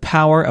 potential with the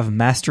power of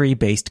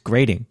mastery-based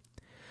grading.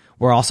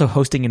 We're also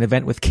hosting an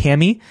event with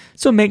Cami,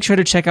 so make sure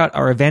to check out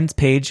our events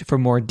page for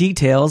more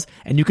details,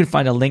 and you can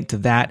find a link to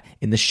that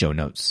in the show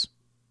notes.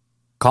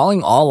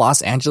 Calling all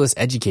Los Angeles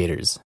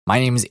educators. My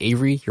name is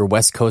Avery, your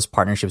West Coast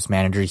Partnerships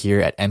Manager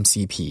here at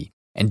MCP.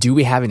 And do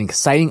we have an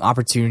exciting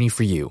opportunity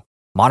for you?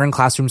 Modern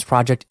Classrooms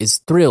Project is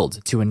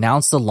thrilled to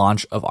announce the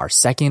launch of our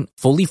second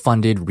fully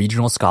funded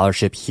regional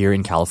scholarship here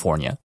in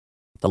California,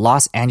 the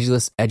Los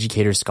Angeles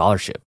Educator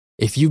Scholarship.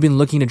 If you've been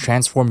looking to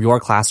transform your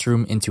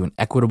classroom into an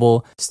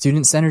equitable,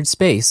 student-centered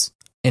space,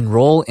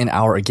 enroll in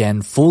our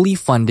again fully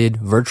funded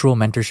virtual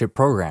mentorship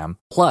program,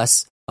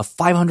 plus a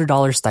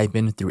 $500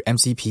 stipend through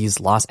MCP's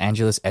Los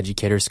Angeles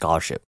Educator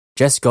Scholarship.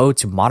 Just go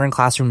to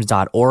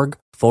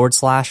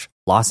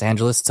modernclassrooms.org/Los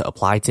Angeles to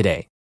apply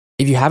today.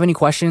 If you have any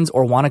questions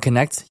or want to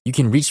connect, you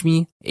can reach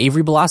me,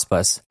 Avery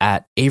Belaspas,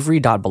 at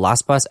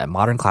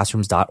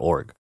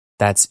avery.belaspas@modernclassrooms.org.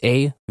 That's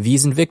A, V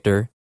as in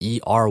Victor,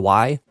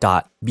 ERY,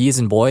 B as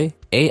in boy,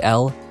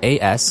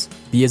 ALAS,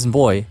 B as in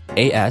boy,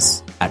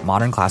 AS, at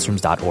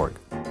modernclassrooms.org.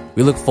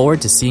 We look forward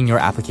to seeing your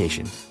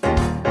application.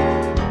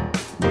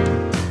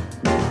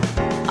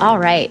 All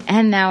right.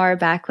 And now we're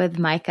back with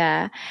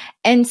Micah.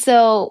 And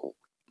so,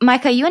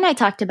 Micah, you and I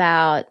talked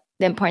about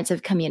the importance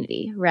of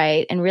community,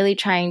 right? And really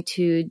trying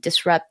to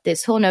disrupt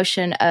this whole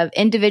notion of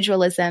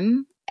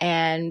individualism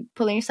and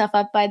pulling yourself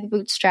up by the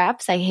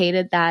bootstraps. I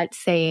hated that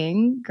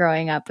saying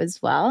growing up as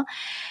well.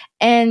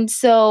 And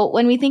so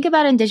when we think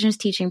about Indigenous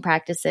teaching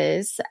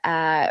practices,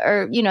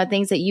 or,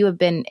 things that you have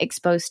been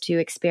exposed to,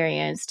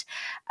 experienced,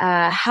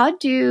 how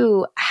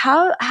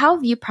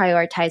have you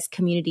prioritized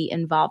community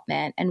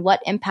involvement, and what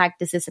impact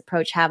does this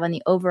approach have on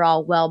the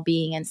overall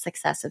well-being and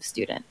success of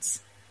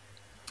students?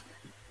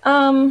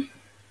 I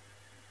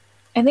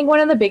think one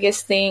of the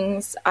biggest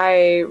things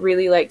I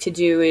really like to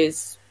do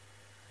is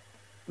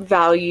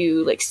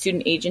value like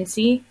student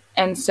agency.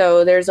 And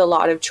so there's a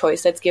lot of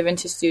choice that's given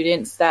to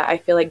students that I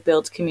feel like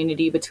builds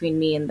community between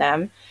me and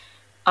them.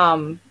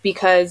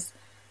 Because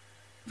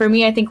for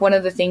me, I think one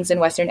of the things in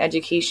Western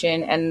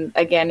education, and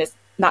again, it's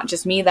not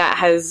just me that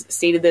has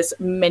stated this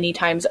many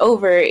times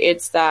over,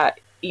 it's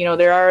that,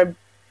 there are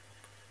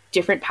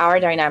different power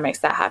dynamics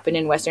that happen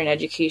in Western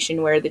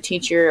education where the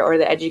teacher or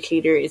the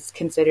educator is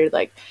considered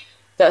like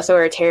the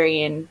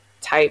authoritarian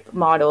type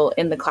model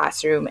in the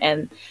classroom,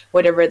 and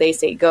whatever they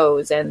say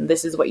goes, and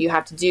this is what you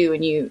have to do,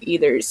 and you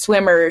either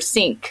swim or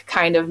sink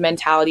kind of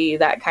mentality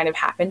that kind of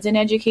happens in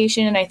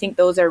education. And I think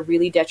those are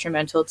really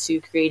detrimental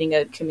to creating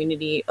a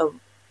community,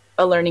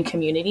 a learning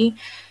community.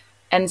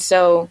 And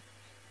so,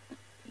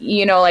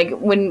 like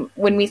when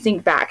we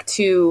think back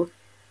to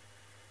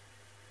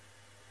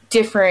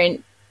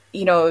different,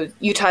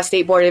 Utah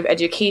State Board of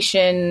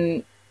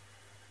Education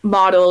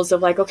models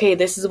of like, okay,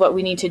 this is what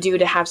we need to do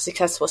to have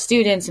successful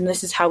students, and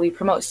this is how we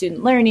promote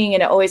student learning,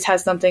 and it always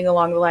has something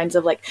along the lines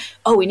of like,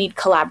 oh, we need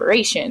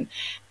collaboration,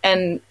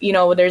 and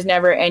there's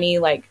never any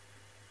like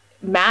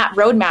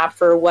roadmap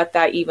for what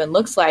that even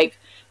looks like.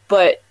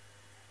 But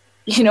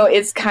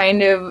it's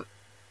kind of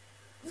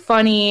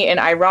funny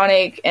and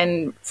ironic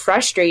and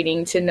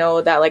frustrating to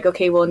know that like,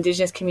 okay, well,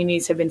 Indigenous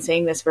communities have been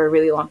saying this for a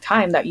really long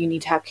time, that you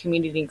need to have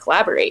community and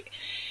collaborate,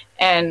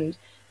 and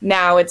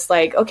now it's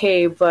like,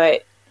 okay,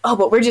 but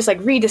we're just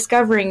like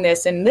rediscovering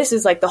this, and this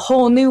is like the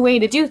whole new way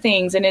to do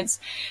things. And it's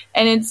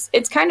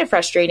kind of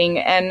frustrating.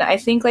 And I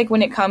think like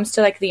when it comes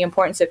to like the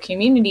importance of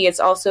community, it's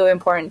also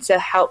important to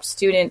help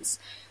students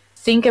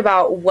think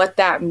about what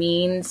that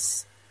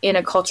means in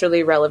a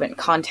culturally relevant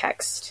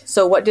context.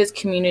 So what does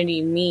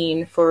community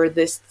mean for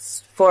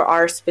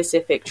our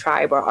specific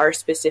tribe or our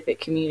specific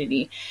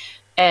community?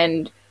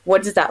 And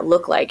what does that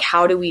look like?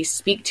 How do we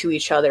speak to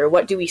each other?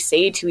 What do we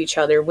say to each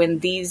other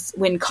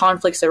when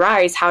conflicts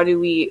arise? How do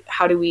we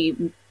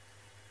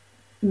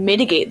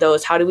mitigate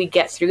those? How do we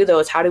get through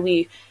those? How do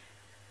we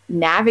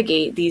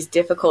navigate these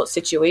difficult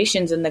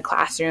situations in the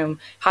classroom?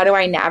 How do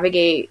I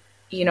navigate,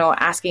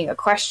 asking a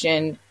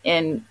question?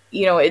 And,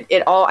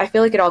 it all, I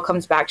feel like it all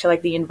comes back to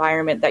like the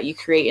environment that you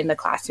create in the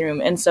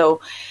classroom. And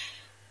so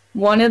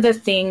one of the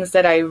things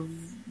that I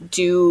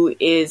do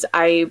is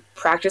I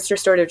practice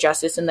restorative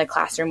justice in the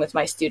classroom with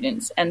my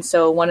students. And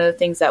so one of the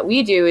things that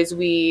we do is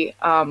we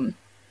kind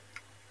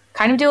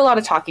of do a lot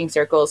of talking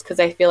circles, because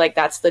I feel like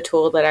that's the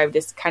tool that I've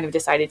just kind of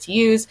decided to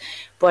use.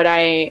 But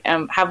I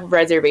have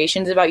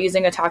reservations about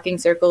using a talking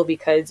circle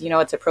because,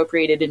 it's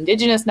appropriated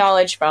Indigenous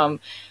knowledge from,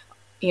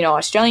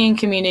 Australian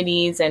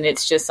communities. And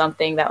it's just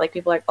something that like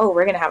people are like, oh,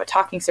 we're going to have a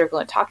talking circle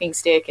and talking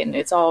stick, and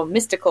it's all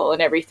mystical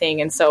and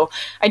everything. And so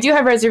I do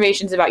have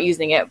reservations about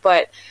using it,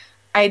 but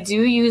I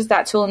do use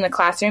that tool in the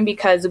classroom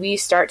because we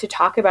start to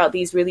talk about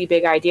these really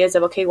big ideas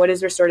of, okay, what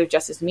does restorative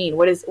justice mean?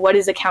 What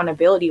is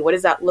accountability? What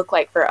does that look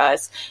like for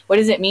us? What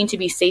does it mean to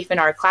be safe in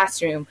our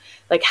classroom?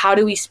 Like, how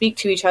do we speak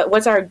to each other?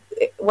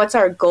 What's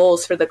our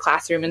goals for the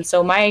classroom? And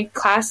so my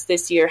class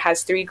this year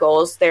has 3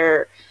 goals.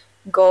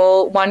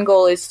 One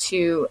goal is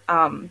to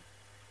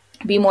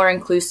be more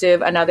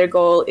inclusive. Another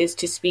goal is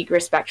to speak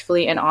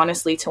respectfully and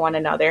honestly to one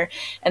another.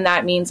 And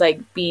that means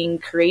like being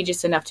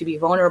courageous enough to be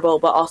vulnerable,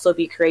 but also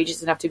be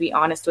courageous enough to be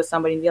honest with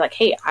somebody and be like,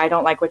 hey, I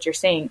don't like what you're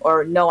saying,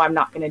 or no, I'm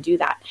not going to do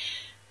that.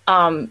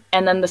 And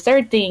then the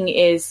third thing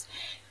is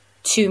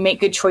to make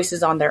good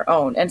choices on their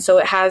own. And so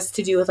it has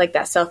to do with like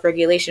that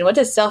self-regulation. What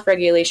does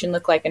self-regulation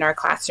look like in our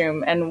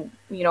classroom? And,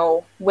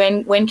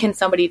 when can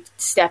somebody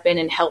step in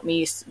and help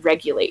me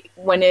regulate?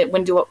 When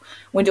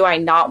do I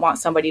not want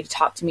somebody to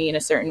talk to me in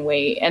a certain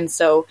way? And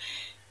so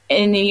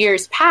in the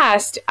years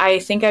past, I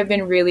think I've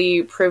been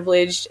really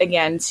privileged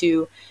again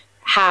to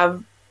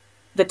have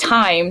the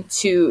time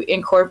to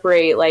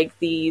incorporate like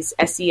these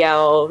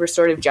SEL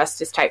restorative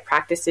justice type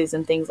practices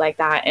and things like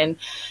that. And,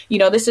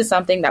 this is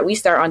something that we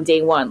start on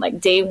day one, like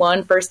day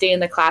one, first day in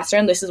the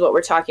classroom. This is what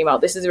we're talking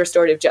about. This is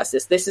restorative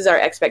justice. This is our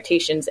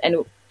expectations.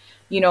 And,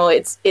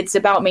 it's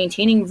about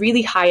maintaining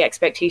really high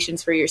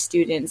expectations for your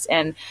students.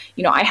 And,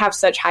 I have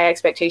such high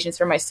expectations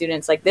for my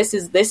students. Like this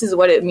is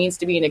what it means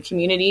to be in a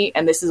community.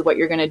 And this is what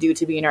you're going to do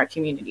to be in our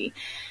community.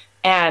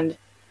 And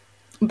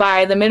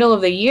by the middle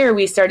of the year,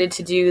 we started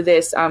to do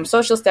this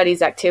social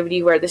studies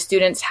activity where the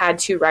students had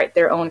to write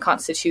their own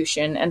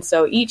constitution. And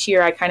so each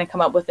year I kind of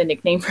come up with a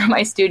nickname for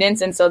my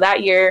students. And so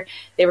that year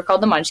they were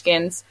called the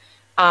Munchkins.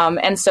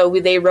 And so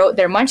they wrote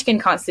their Munchkin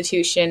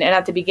constitution. And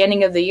at the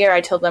beginning of the year,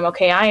 I told them,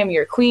 okay, I am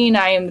your queen.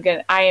 I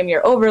am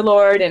your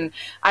overlord, and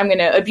I'm going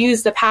to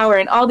abuse the power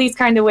in all these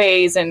kind of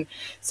ways. And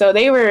so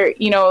they were,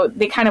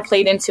 they kind of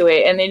played into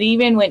it. And it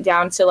even went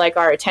down to like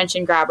our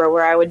attention grabber,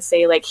 where I would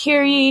say like,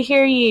 hear ye,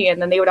 hear ye.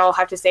 And then they would all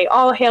have to say,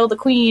 all hail the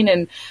queen.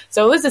 And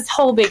so it was this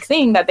whole big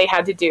thing that they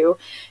had to do.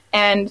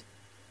 And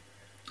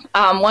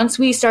once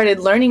we started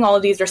learning all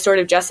of these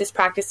restorative justice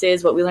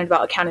practices, what we learned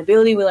about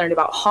accountability, we learned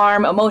about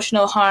harm,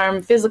 emotional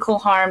harm, physical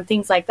harm,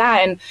 things like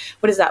that. And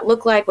what does that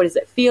look like? What does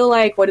it feel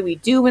like? What do we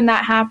do when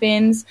that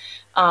happens?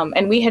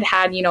 And we had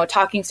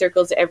talking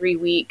circles every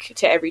week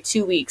to every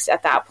 2 weeks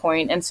at that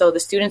point. And so the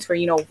students were,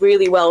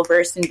 really well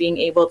versed in being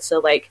able to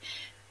like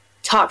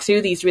talk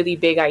through these really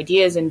big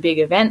ideas and big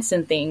events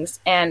and things.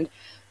 And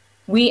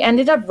we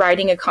ended up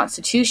writing a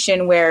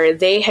constitution where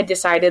they had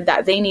decided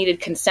that they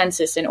needed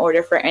consensus in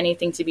order for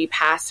anything to be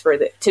passed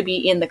to be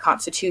in the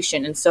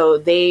constitution. And so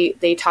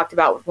they talked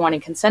about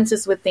wanting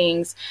consensus with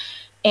things.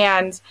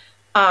 And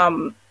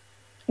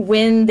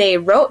when they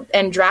wrote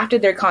and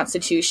drafted their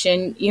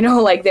constitution,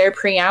 like their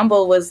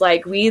preamble was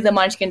like, we, the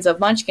Munchkins of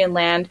Munchkin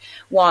Land,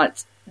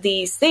 want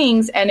these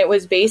things. And it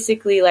was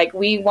basically like,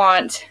 we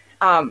want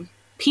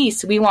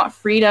peace, we want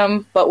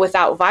freedom, but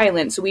without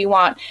violence. We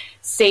want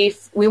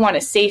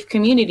a safe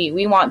community.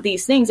 We want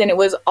these things. And it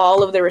was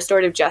all of the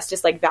restorative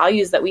justice like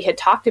values that we had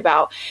talked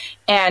about.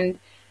 And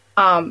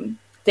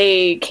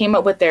they came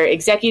up with their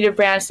executive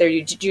branch,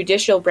 their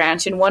judicial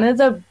branch. And one of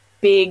the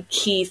big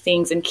key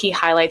things and key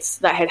highlights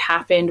that had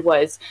happened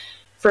was,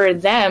 for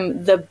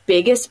them, the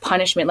biggest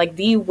punishment, like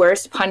the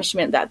worst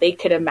punishment that they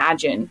could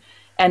imagine,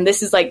 and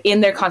this is like in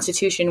their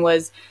constitution,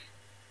 was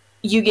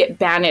you get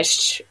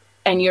banished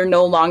and you're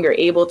no longer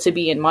able to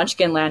be in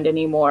Munchkin Land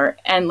anymore.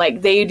 And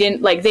like they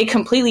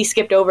completely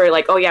skipped over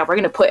like, oh yeah, we're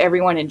going to put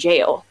everyone in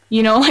jail.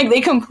 Like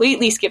they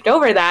completely skipped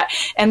over that.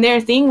 And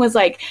their thing was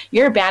like,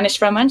 you're banished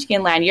from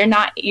Munchkin Land.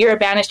 You're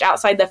banished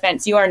outside the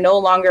fence. You are no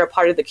longer a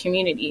part of the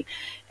community.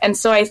 And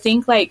so I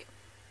think like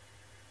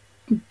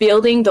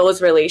building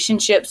those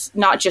relationships,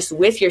 not just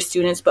with your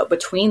students, but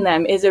between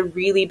them, is a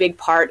really big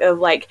part of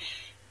like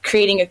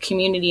creating a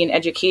community in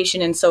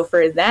education. And so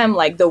for them,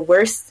 like the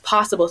worst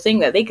possible thing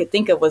that they could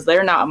think of was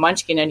they're not a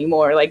Munchkin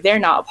anymore. Like they're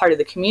not a part of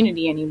the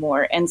community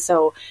anymore. And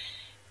so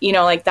you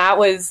know, like that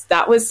was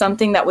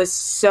something that was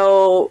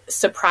so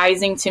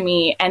surprising to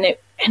me. And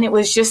it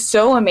was just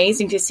so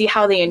amazing to see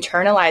how they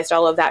internalized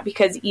all of that,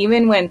 because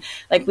even when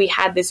like we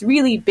had this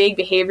really big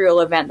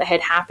behavioral event that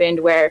had happened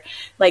where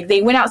like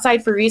they went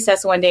outside for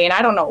recess one day, and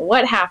I don't know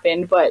what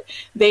happened, but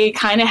they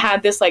kind of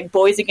had this like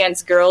boys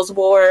against girls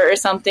war or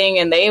something.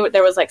 And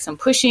there was like some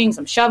pushing,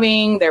 some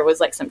shoving, there was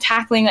like some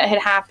tackling that had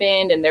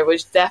happened. And there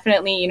was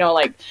definitely, you know,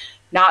 like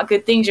not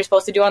good things you're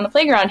supposed to do on the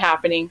playground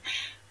happening.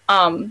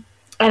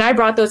 And I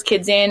brought those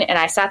kids in and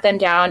I sat them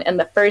down, and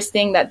the first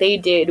thing that they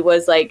did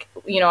was like,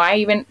 you know,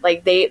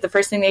 the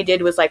first thing they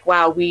did was like,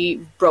 wow, we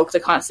broke the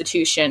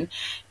Constitution.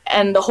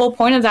 And the whole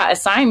point of that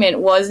assignment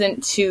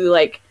wasn't to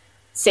like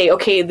say,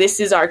 okay, this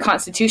is our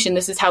Constitution,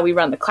 this is how we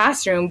run the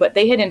classroom, but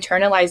they had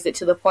internalized it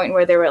to the point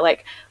where they were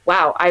like,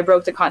 wow, I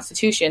broke the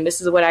Constitution,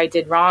 this is what I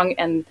did wrong,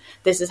 and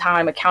this is how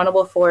I'm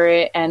accountable for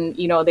it. And,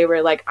 you know, they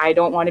were like, I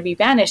don't want to be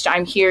banished,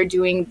 I'm here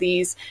doing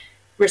these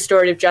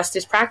restorative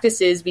justice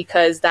practices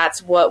because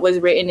that's what was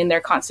written in their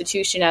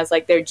Constitution as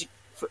like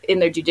in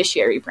their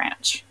judiciary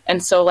branch.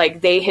 And so like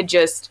they had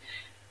just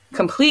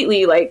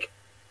completely like,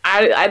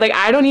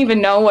 I don't even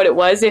know what it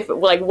was, if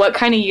like what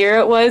kind of year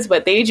it was,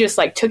 but they just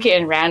like took it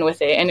and ran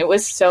with it. And it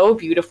was so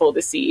beautiful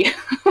to see.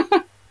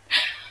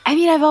 I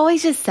mean, I've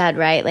always just said,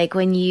 right, like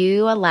when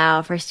you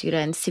allow for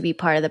students to be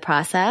part of the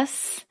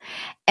process,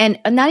 and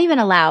not even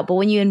allow, but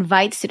when you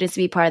invite students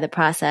to be part of the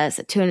process,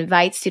 to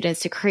invite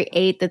students to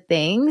create the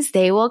things,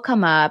 they will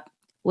come up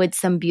with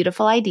some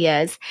beautiful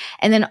ideas,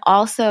 and then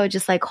also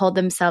just like hold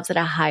themselves at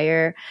a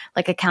higher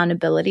like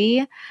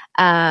accountability,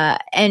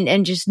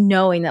 and just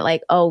knowing that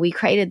like, oh, we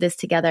created this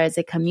together as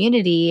a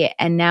community,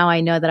 and now I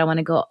know that I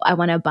want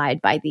to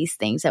abide by these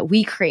things that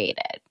we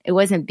created. It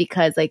wasn't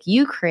because like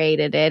you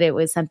created it, it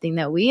was something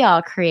that we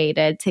all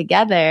created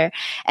together.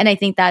 And I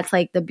think that's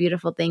like the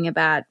beautiful thing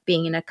about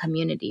being in a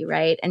community,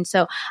 right? And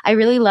so I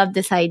really love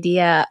this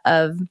idea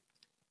of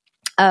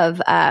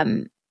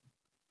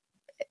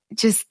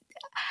just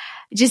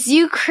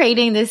you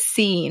creating this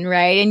scene,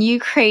 right? And you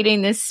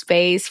creating this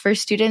space for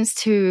students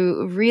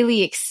to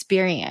really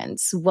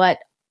experience what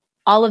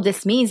all of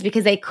this means,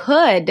 because they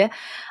could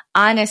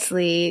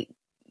honestly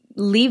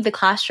leave the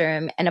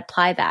classroom and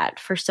apply that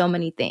for so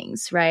many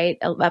things, right?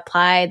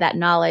 Apply that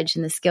knowledge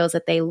and the skills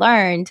that they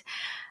learned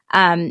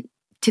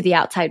to the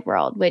outside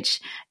world,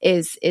 which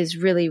is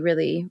really,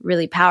 really,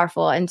 really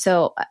powerful. And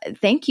so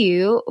thank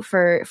you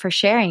for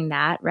sharing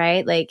that,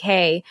 right? Like,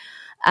 hey,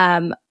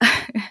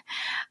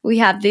 we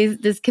have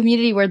this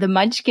community where the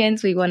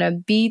Munchkins, we want to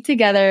be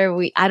together.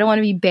 I don't want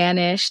to be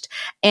banished.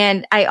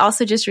 And I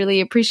also just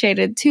really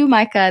appreciated too,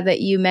 Micah, that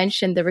you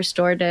mentioned the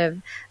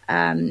restorative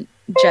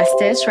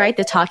justice, right?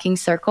 The talking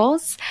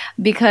circles,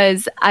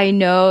 because I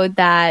know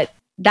that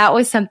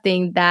was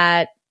something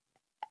that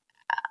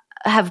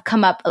has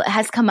come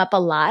up a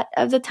lot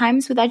of the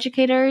times with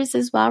educators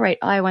as well, right?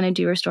 Oh, I want to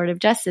do restorative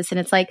justice. And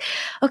it's like,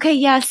 okay,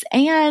 yes.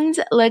 And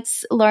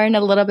let's learn a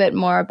little bit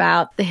more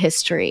about the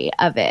history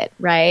of it,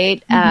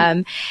 right?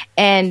 Mm-hmm.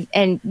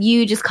 And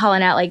you just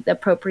calling out like the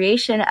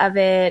appropriation of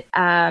it,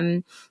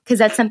 because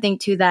that's something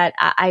too that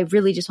I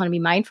really just want to be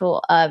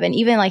mindful of. And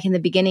even like in the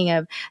beginning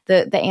of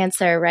the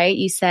answer, right?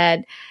 You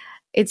said,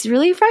 it's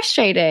really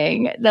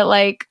frustrating that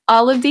like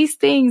all of these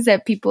things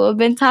that people have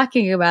been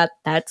talking about,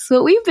 that's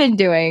what we've been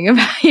doing,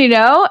 you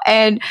know?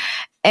 And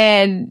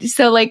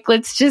so like,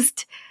 let's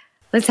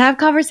have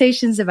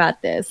conversations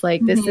about this.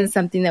 Like, this is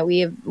something that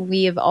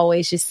we have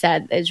always just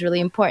said is really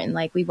important.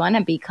 Like, we want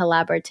to be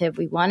collaborative.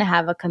 We want to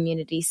have a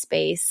community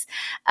space.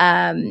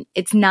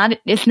 It's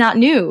not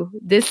new.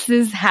 This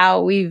is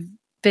how we've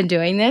been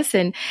doing this.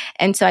 And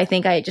so I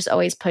think I just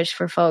always push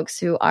for folks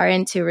who are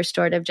into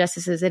restorative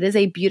justices. It is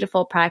a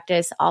beautiful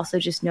practice. Also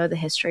just know the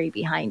history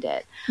behind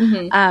it.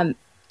 Mm-hmm.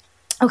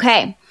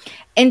 Okay.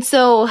 And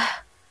so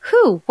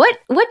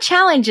what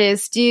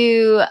challenges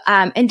do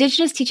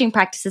Indigenous teaching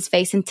practices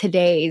face in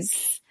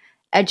today's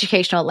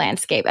educational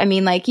landscape? I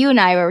mean, like you and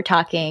I were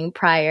talking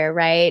prior,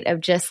 right? Of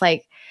just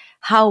like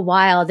how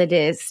wild it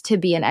is to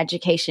be in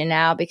education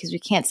now, because we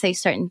can't say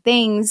certain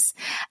things.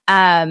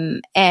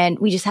 And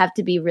we just have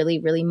to be really,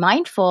 really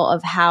mindful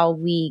of how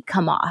we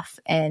come off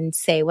and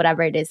say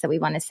whatever it is that we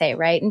want to say,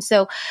 right? And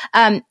so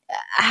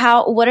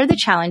what are the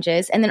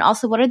challenges? And then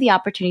also, what are the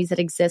opportunities that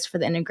exist for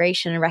the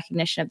integration and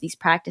recognition of these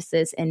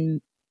practices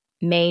in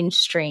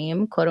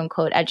mainstream, quote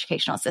unquote,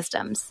 educational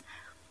systems?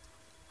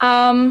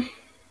 I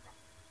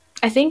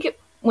think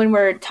when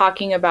we're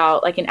talking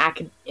about like in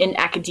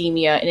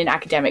academia, in an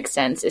academic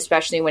sense,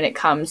 especially when it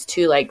comes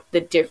to like the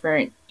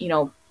different, you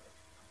know,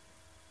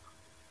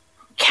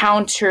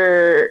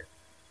 counter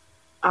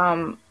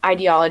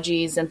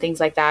ideologies and things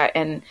like that,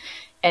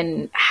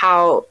 and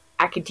how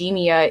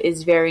academia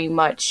is very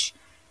much,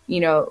 you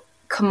know,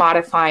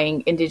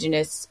 commodifying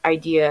Indigenous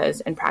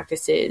ideas and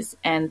practices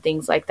and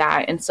things like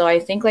that. And so I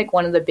think like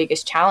one of the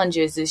biggest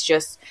challenges is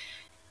just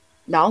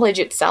knowledge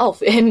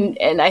itself.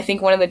 And I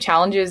think one of the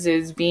challenges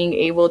is being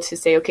able to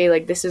say, okay,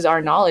 like this is our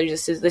knowledge.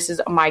 This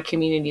is my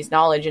community's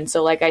knowledge. And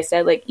so, like I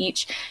said, like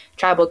each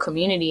tribal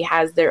community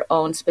has their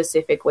own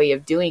specific way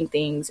of doing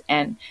things.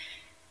 And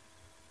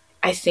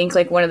I think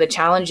like one of the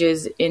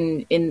challenges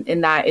in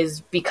that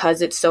is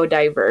because it's so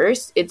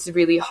diverse, it's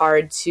really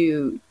hard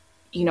to,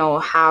 you know,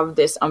 have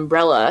this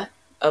umbrella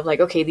of like,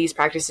 okay, these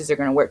practices are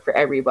going to work for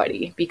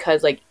everybody,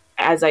 because like,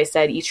 as I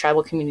said, each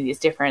tribal community is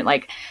different.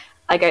 Like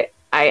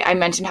I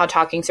mentioned how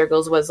talking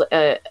circles was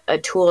a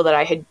tool that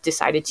I had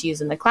decided to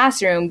use in the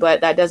classroom,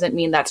 but that doesn't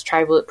mean that's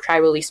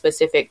tribally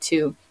specific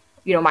to,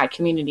 you know, my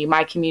community.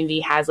 My community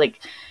has like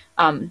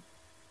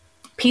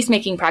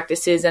peacemaking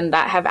practices, and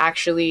that have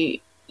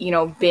actually, you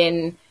know,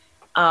 been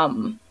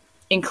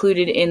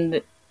included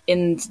in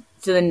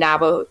the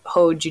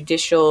Navajo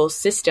judicial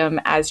system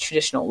as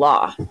traditional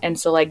law. And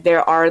so like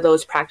there are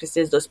those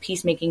practices, those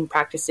peacemaking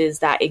practices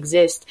that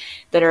exist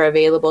that are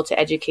available to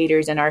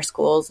educators in our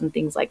schools and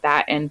things like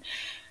that. And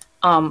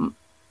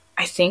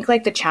I think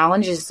like the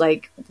challenge is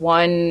like,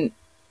 one,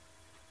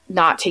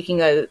 not taking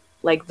the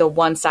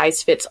one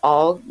size fits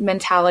all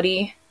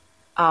mentality.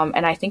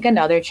 And I think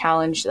another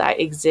challenge that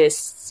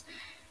exists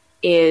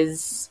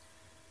is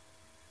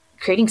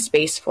creating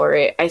space for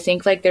it. I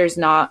think like there's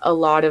not a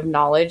lot of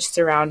knowledge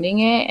surrounding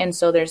it. And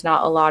so there's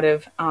not a lot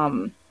of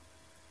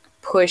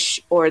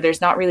push, or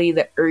there's not really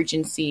the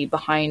urgency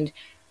behind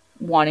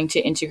wanting to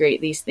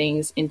integrate these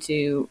things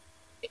into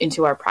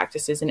our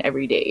practices and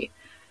every day.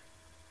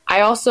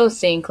 I also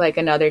think like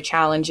another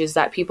challenge is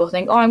that people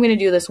think, oh, I'm going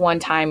to do this one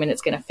time and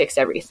it's going to fix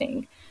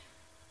everything.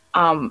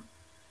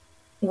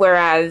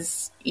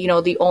 Whereas, you know,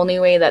 the only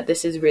way that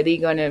this is really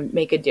going to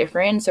make a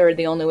difference, or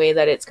the only way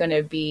that it's going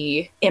to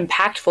be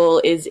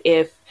impactful, is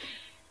if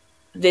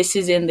this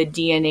is in the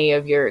DNA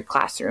of your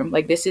classroom.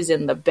 Like this is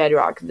in the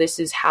bedrock. This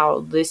is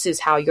how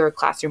your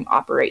classroom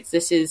operates.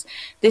 This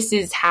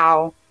is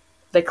how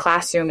the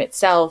classroom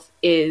itself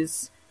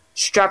is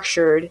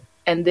structured.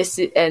 And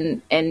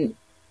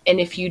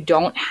if you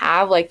don't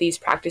have like these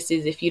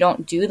practices, if you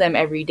don't do them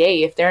every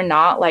day, if they're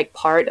not like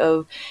part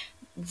of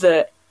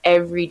the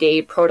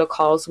everyday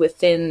protocols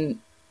within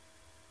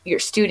your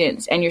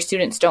students, and your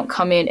students don't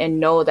come in and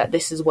know that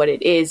this is what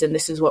it is and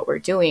this is what we're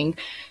doing,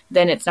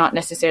 then it's not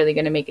necessarily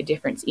going to make a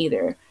difference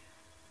either.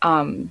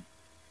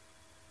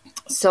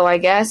 So I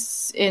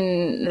guess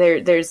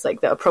there's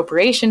like the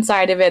appropriation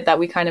side of it that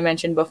we kind of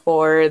mentioned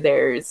before.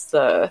 There's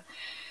the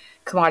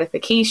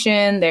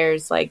commodification.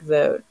 There's like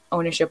the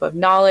ownership of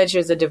knowledge.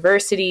 There's the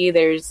diversity.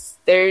 There's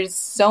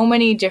so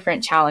many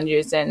different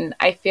challenges. And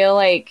I feel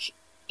like,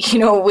 you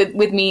know,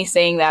 with me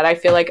saying that, I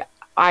feel like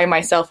I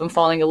myself am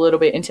falling a little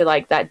bit into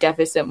like that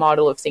deficit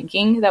model of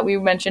thinking that we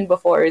mentioned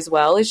before as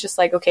well. It's just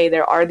like, okay,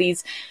 there are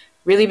these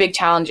really big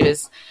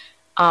challenges.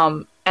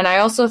 And I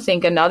also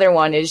think another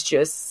one is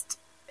just,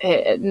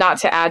 not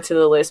to add to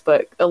the list,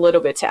 but a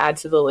little bit to add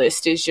to the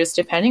list, is just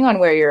depending on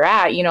where you're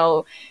at, you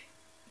know,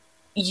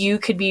 you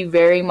could be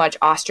very much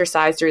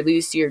ostracized or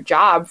lose your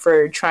job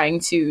for trying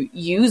to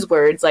use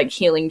words like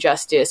healing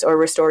justice or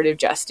restorative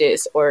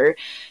justice or,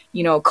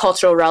 you know,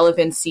 cultural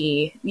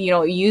relevancy, you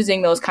know,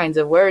 using those kinds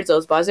of words,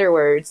 those buzzer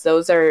words,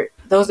 those are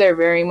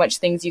very much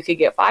things you could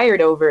get fired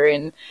over.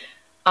 And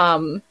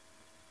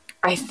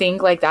I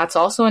think like that's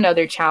also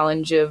another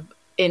challenge of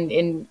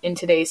in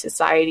today's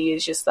society,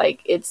 is just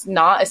like, it's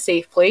not a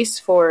safe place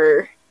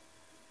for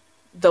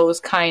those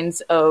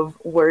kinds of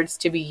words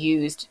to be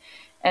used.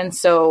 And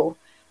so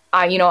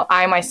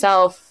I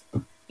myself,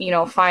 you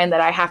know, find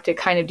that I have to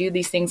kind of do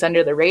these things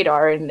under the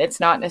radar, and it's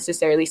not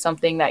necessarily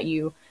something that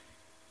you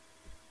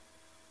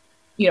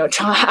know,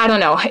 I don't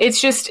know. It's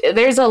just,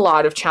 there's a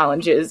lot of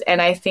challenges.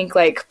 And I think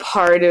like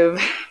part of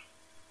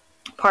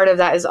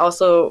that is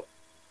also,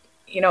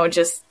 you know,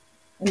 just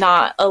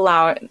not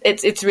allow,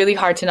 it's really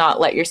hard to not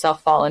let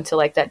yourself fall into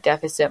like that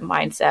deficit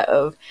mindset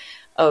of,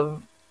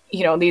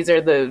 you know, these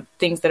are the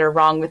things that are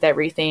wrong with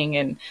everything,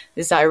 and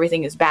this is how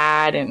everything is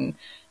bad, and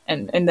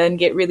then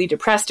get really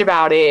depressed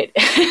about it.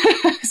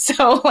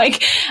 So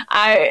like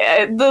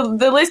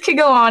the list could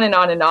go on and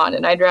on and on,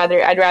 and I'd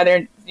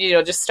rather, you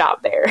know, just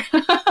stop there.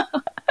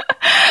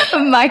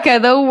 Micah,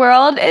 the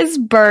world is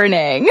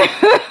burning.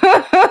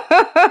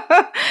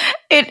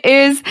 It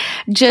is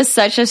just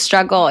such a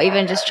struggle,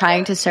 even just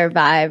trying to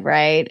survive,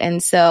 right?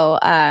 And so,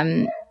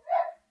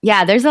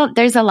 yeah, there's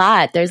a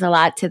lot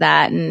to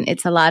that. And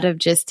it's a lot of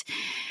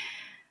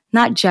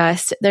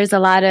there's a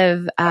lot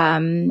of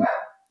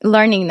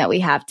learning that we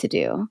have to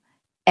do,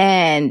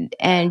 and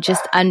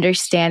just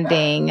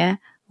understanding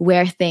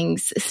where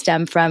things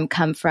stem from,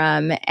 come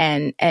from,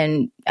 and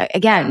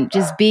again,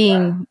 just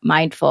being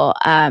mindful.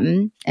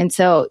 And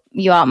so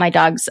my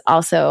dogs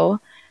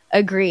also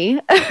agree.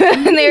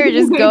 They were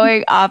just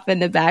going off in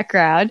the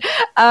background.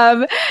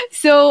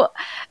 So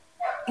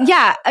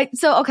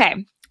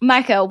okay,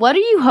 Micah, what do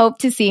you hope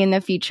to see in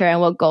the future,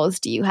 and what goals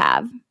do you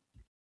have?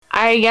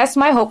 I guess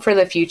my hope for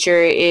the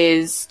future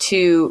is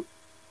to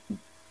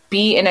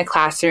be in a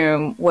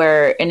classroom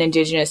where an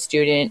Indigenous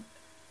student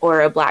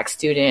or a Black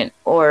student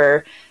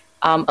or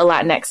a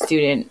Latinx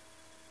student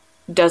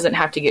doesn't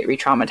have to get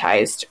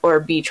re-traumatized or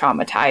be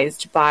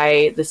traumatized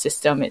by the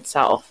system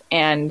itself.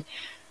 And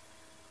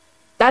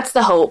that's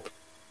the hope.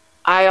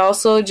 I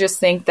also just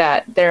think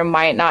that there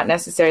might not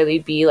necessarily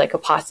be like a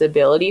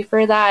possibility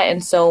for that.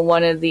 And so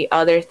one of the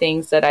other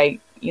things that I,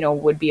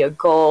 would be a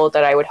goal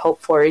that I would hope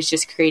for is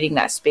just creating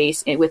that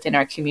space within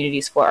our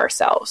communities for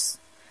ourselves.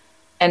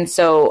 And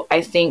so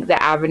I think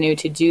the avenue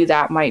to do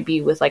that might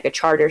be with like a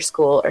charter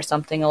school or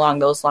something along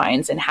those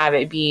lines, and have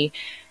it be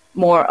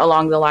more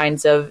along the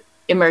lines of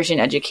immersion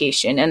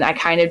education. And I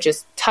kind of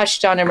just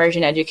touched on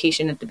immersion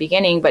education at the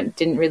beginning, but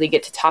didn't really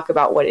get to talk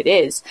about what it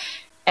is.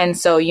 And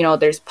so,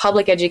 there's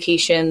public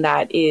education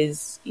that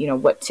is,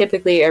 what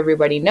typically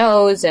everybody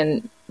knows.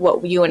 And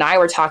what you and I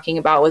were talking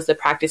about was the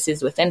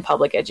practices within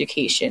public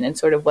education and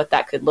sort of what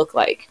that could look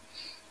like.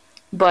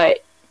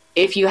 But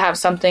if you have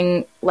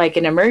something like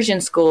an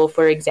immersion school,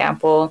 for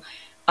example,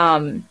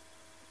 that's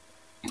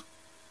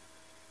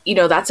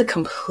a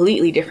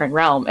completely different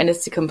realm, and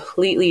it's a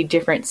completely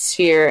different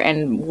sphere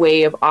and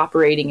way of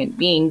operating and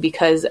being,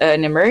 because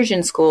an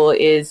immersion school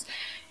is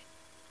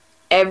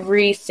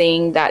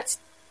everything that's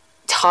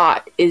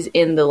taught is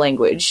in the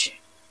language.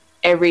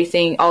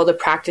 Everything, all the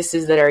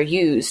practices that are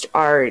used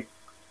are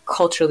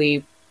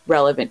culturally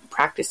relevant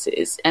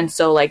practices. And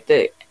so like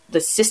the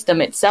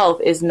system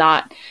itself is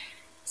not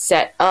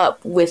set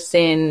up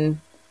within,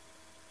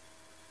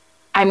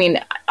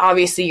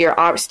 obviously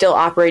you're still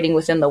operating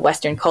within the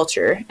Western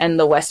culture and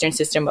the Western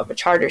system of a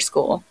charter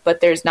school,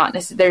 but there's not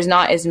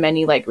as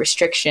many like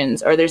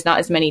restrictions, or there's not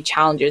as many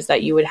challenges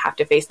that you would have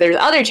to face. There's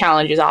other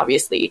challenges,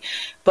 obviously,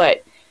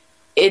 but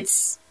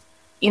it's,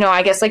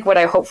 I guess like what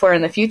I hope for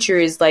in the future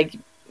is like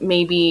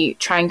maybe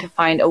trying to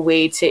find a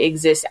way to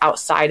exist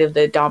outside of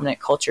the dominant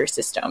culture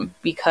system,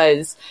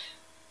 because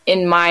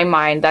in my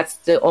mind, that's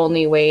the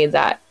only way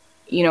that,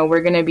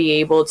 we're going to be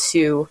able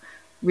to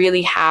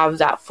really have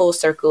that full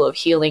circle of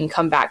healing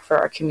come back for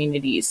our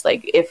communities.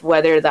 Like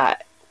whether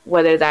that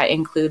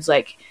includes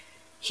like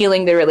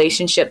healing the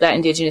relationship that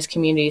Indigenous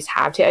communities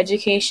have to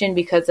education,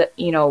 because,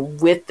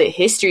 with the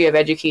history of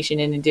education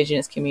in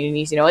Indigenous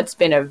communities, it's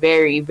been a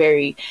very,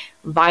 very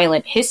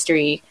violent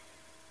history.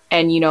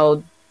 And,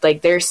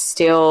 like there's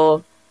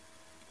still,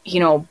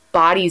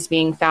 bodies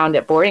being found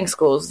at boarding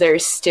schools.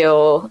 There's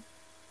still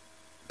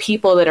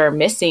people that are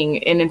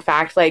missing. And in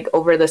fact, like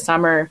over the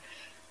summer,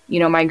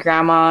 my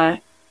grandma,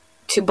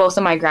 to both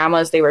of my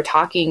grandmas, they were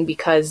talking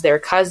because their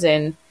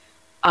cousin,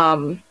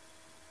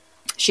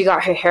 she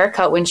got her hair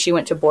cut when she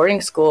went to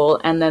boarding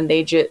school, and then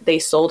they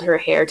sold her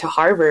hair to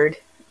Harvard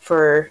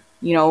for,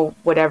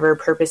 whatever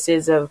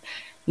purposes of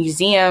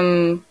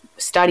museum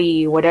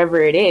study,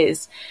 whatever it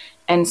is.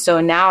 And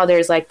so now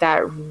there's like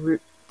that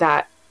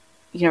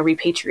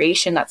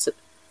repatriation that's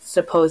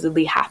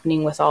supposedly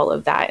happening with all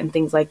of that and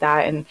things like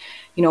that. And,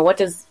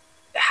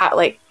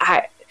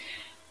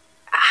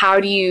 how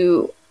do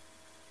you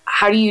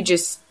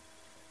just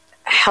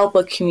help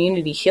a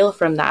community heal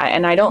from that?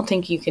 And I don't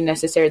think you can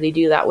necessarily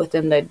do that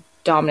within the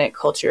dominant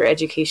culture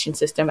education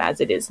system as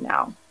it is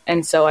now.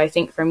 And so I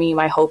think for me,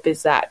 my hope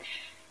is that,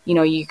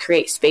 you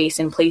create space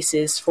and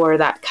places for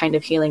that kind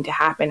of healing to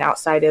happen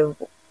outside of,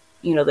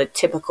 the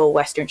typical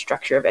Western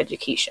structure of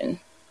education.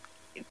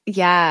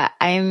 Yeah,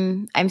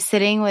 I'm just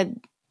sitting with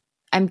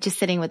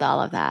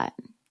all of that.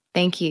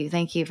 Thank you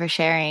for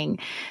sharing.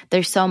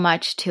 There's so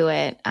much to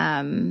it.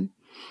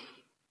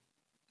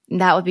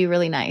 That would be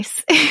really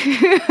nice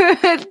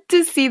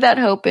to see that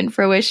hope in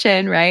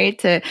fruition, right?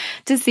 To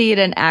see it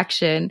in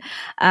action.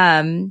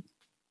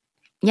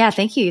 Yeah,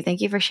 thank you.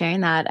 Thank you for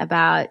sharing that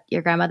about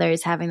your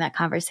grandmothers having that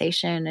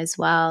conversation as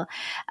well.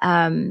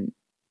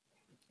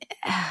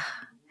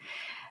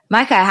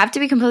 Micah, I have to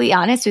be completely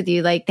honest with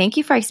you. Like, thank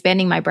you for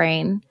expanding my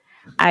brain.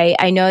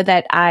 I know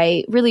that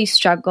I really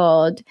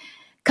struggled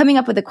coming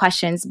up with the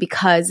questions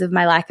because of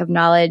my lack of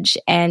knowledge.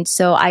 And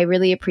so I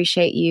really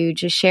appreciate you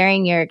just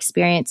sharing your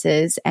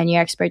experiences and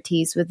your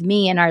expertise with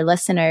me and our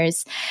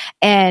listeners.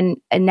 And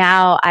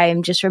now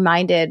I'm just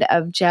reminded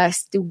of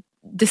just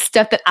the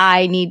stuff that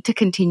I need to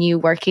continue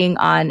working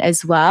on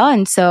as well.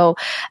 And so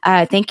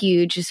thank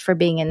you just for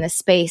being in this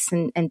space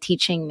and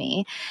teaching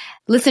me.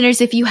 Listeners,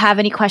 if you have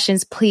any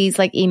questions, please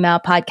email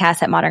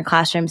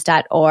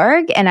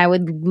podcast@modernclassrooms.org. And I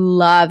would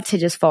love to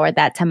just forward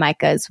that to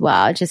Micah as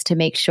well, just to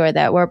make sure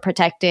that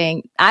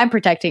I'm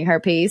protecting her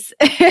peace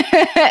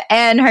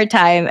and her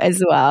time as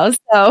well.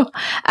 So,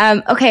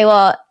 okay,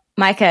 well,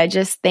 Micah,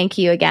 just thank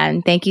you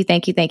again. Thank you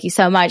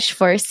so much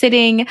for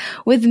sitting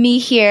with me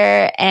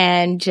here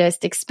and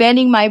just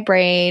expanding my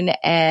brain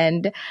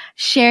and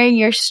sharing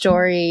your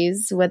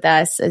stories with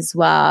us as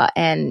well.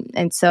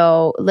 And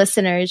so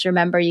listeners,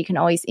 remember, you can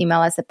always email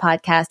us at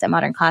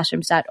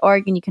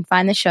podcast@modernclassrooms.org, and you can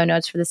find the show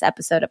notes for this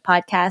episode at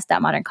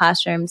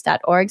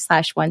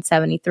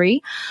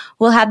podcast.modernclassrooms.org/173.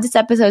 We'll have this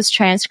episode's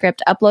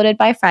transcript uploaded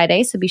by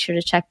Friday, so be sure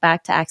to check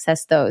back to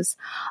access those.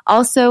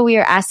 Also, we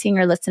are asking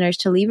our listeners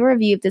to leave a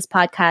review of this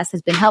podcast podcast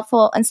has been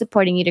helpful in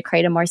supporting you to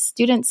create a more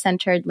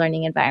student-centered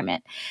learning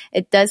environment.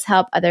 It does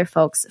help other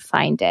folks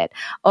find it.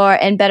 Or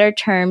in better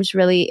terms,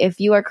 really, if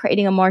you are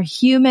creating a more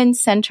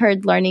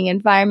human-centered learning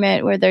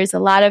environment where there's a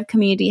lot of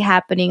community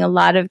happening, a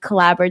lot of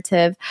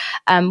collaborative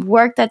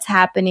work that's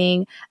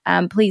happening,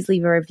 please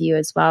leave a review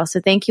as well. So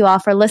thank you all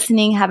for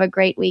listening. Have a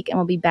great week, and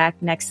we'll be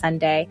back next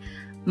Sunday.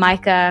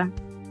 Micah,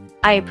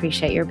 I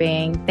appreciate your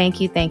being.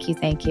 Thank you, thank you,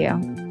 thank you.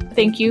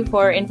 Thank you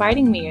for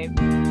inviting me.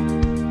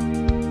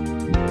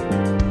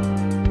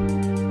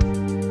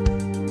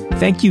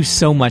 Thank you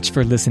so much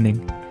for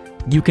listening.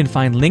 You can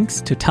find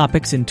links to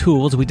topics and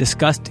tools we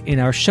discussed in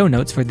our show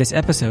notes for this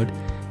episode.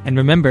 And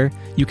remember,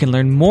 you can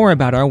learn more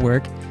about our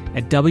work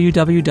at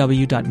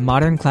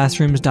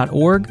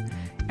www.modernclassrooms.org,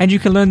 and you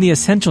can learn the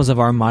essentials of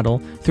our model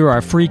through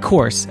our free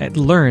course at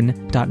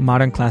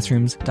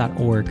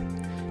learn.modernclassrooms.org.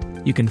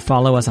 You can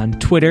follow us on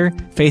Twitter,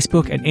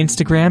 Facebook, and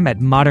Instagram at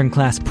Modern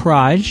Class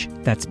Proj.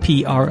 That's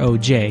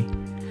Proj.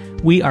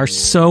 We are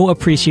so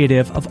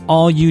appreciative of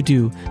all you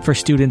do for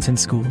students and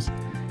schools.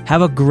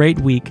 Have a great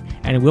week,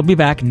 and we'll be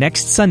back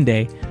next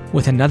Sunday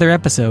with another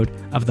episode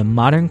of the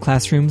Modern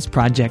Classrooms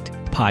Project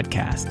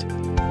podcast.